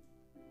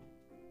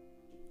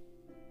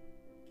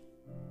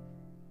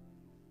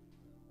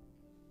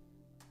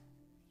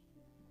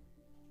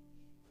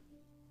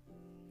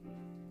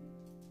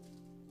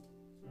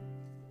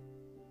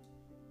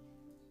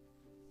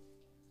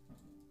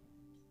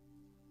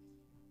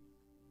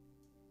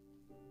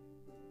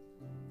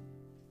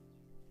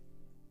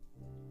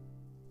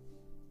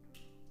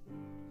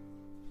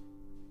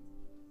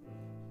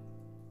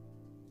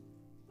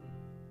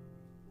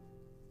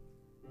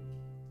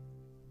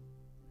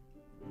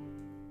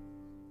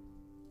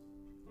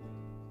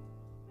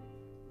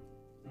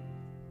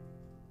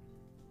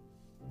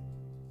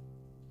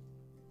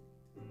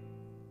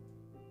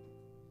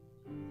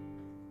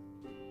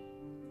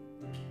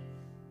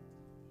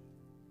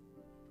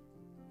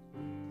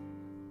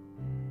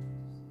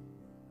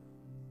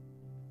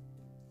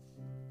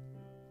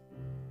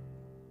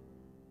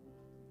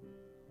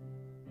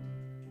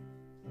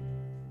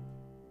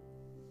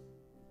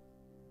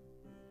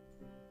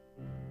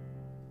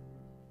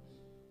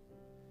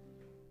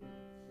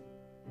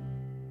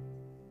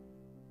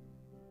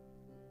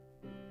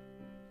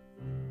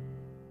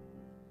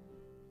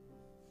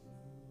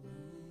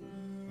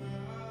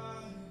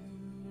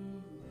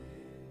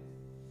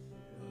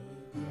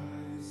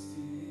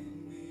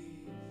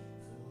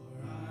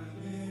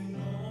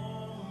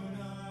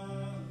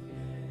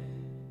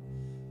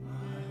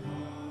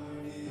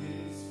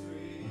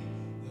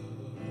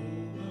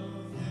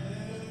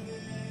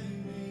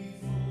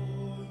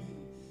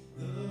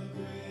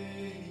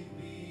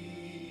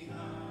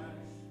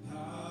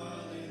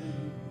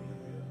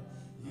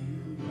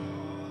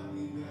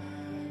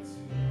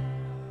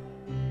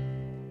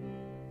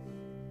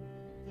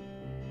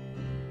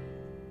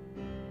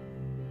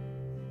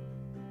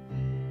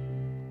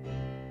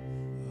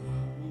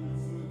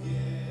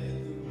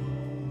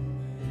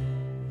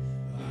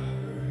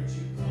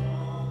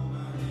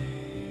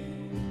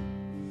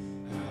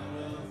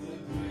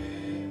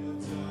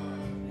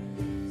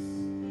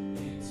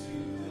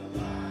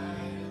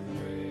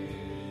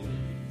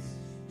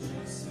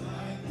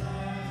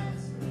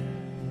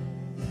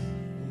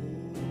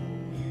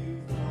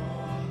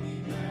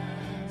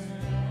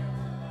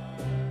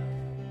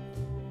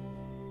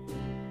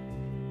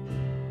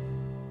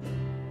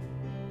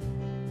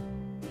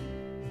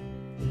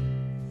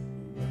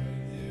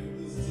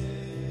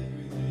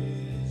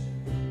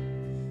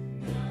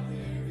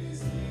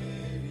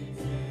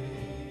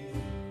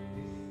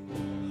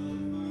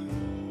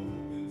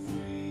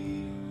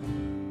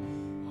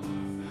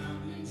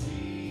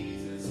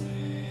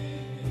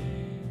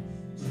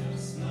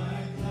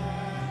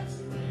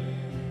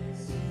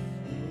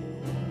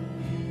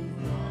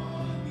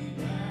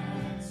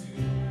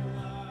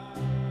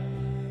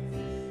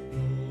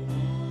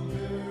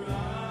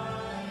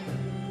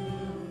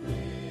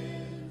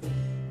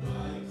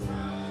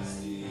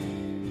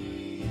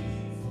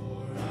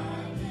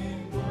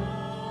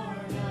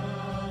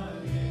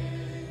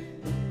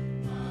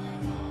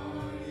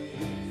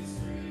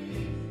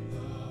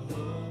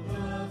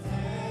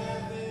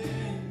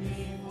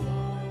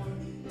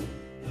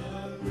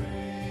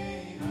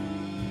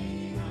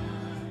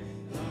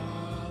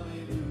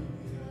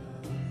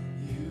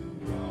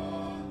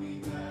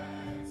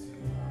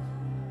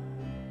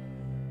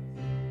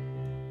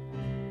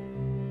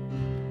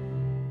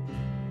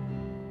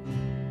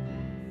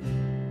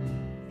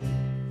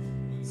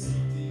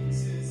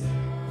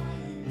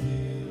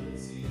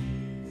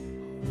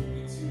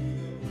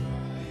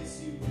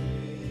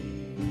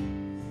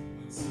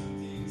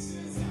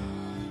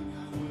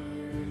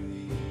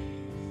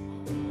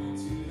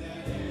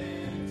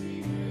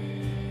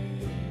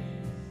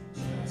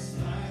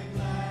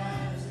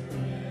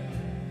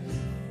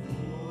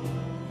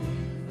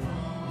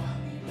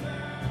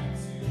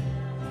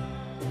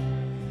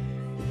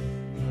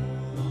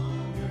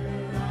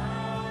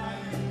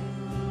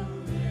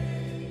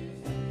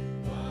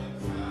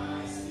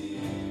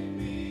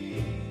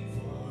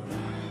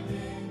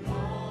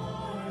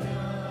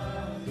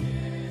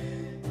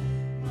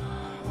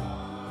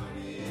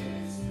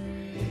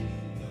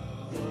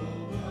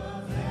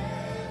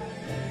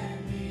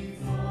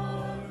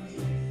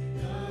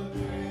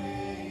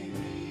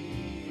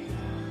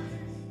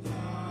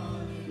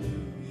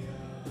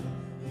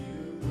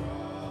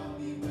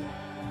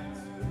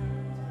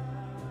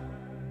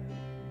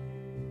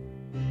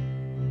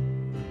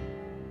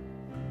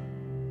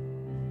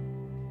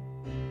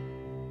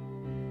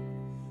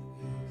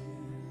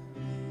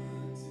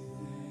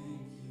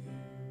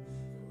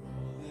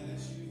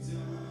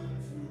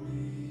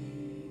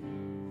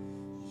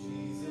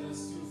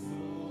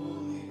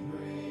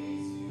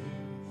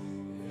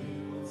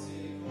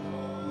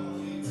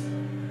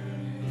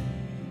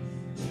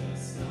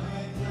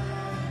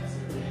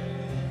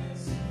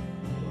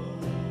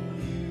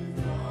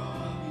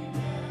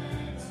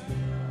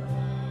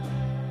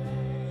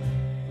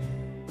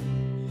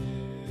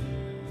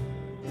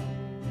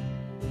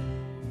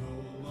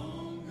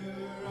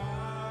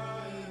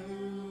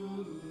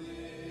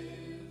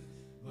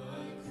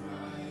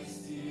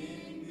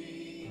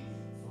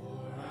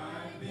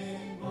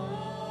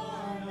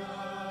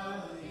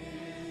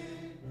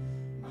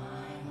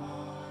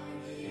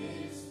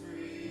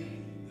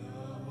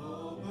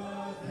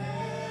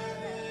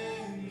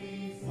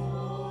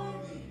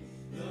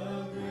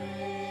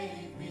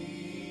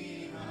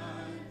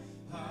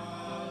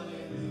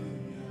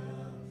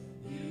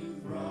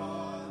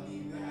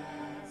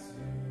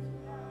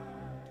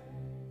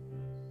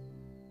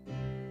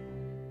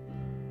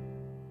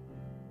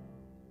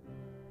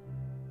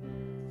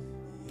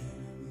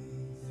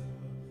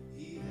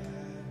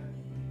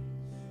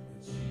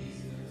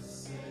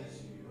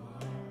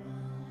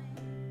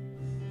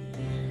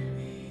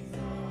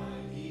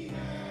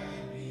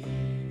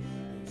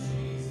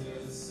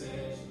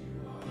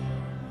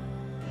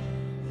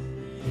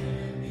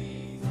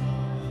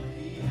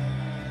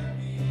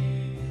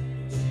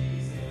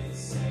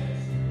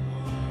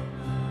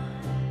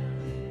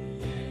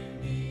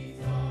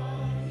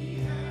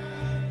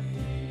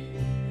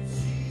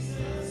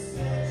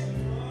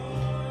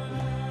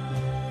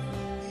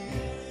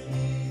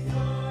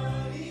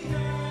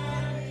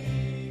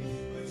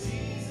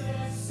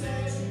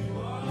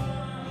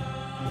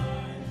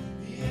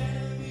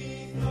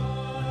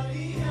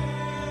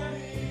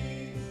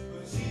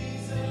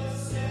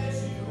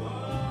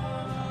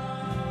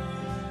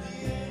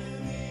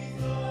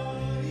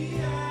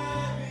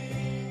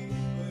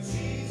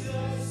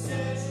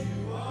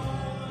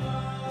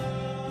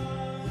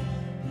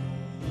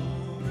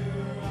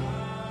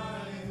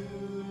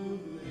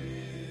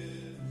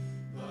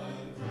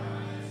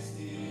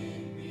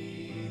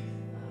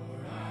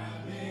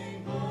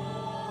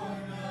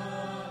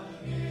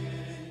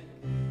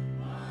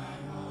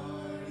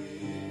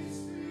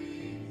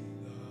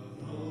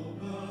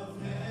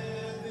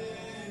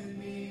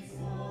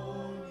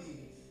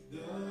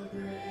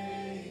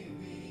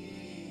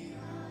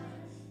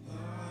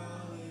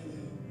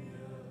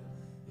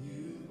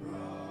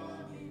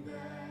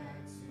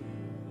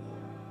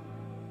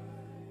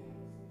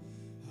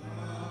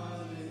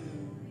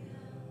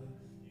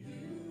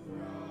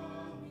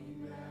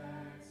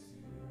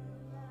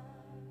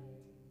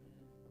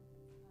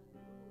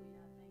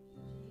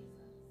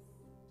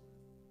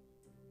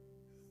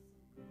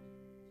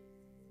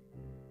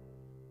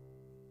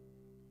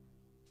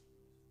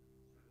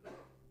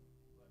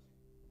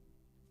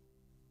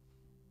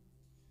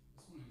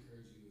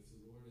 the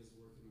Lord is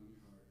working on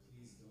your heart,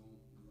 please don't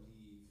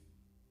leave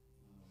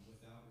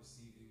without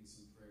receiving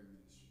some prayer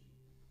ministry.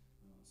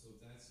 So if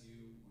that's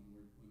you,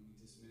 when we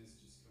dismiss,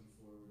 just come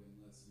forward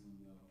and let someone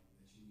know that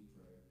you need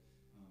prayer.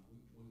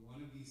 We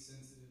want to be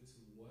sensitive to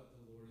what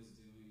the Lord is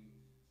doing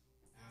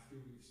after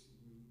we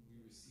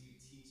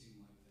receive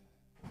teaching like that.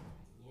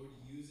 The Lord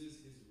uses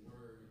His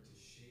Word to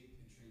shape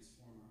and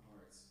transform our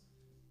hearts.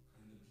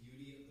 And the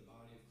beauty of the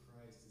body of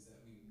Christ is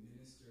that we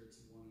minister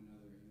to one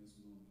another in those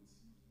moments.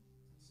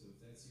 So if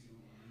that's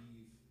you, don't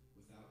leave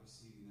without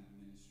receiving that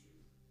ministry.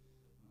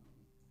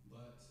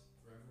 But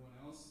for everyone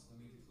else,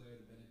 let me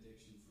declare the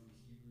benediction from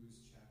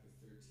Hebrews chapter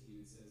 13.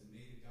 It says,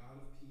 "May the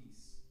God of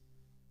peace,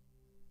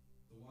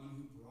 the one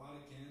who brought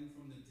again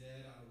from the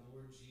dead our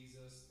Lord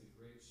Jesus, the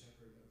great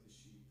shepherd of the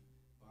sheep,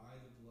 by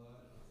the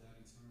blood of that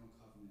eternal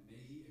covenant,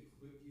 may He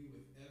equip you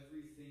with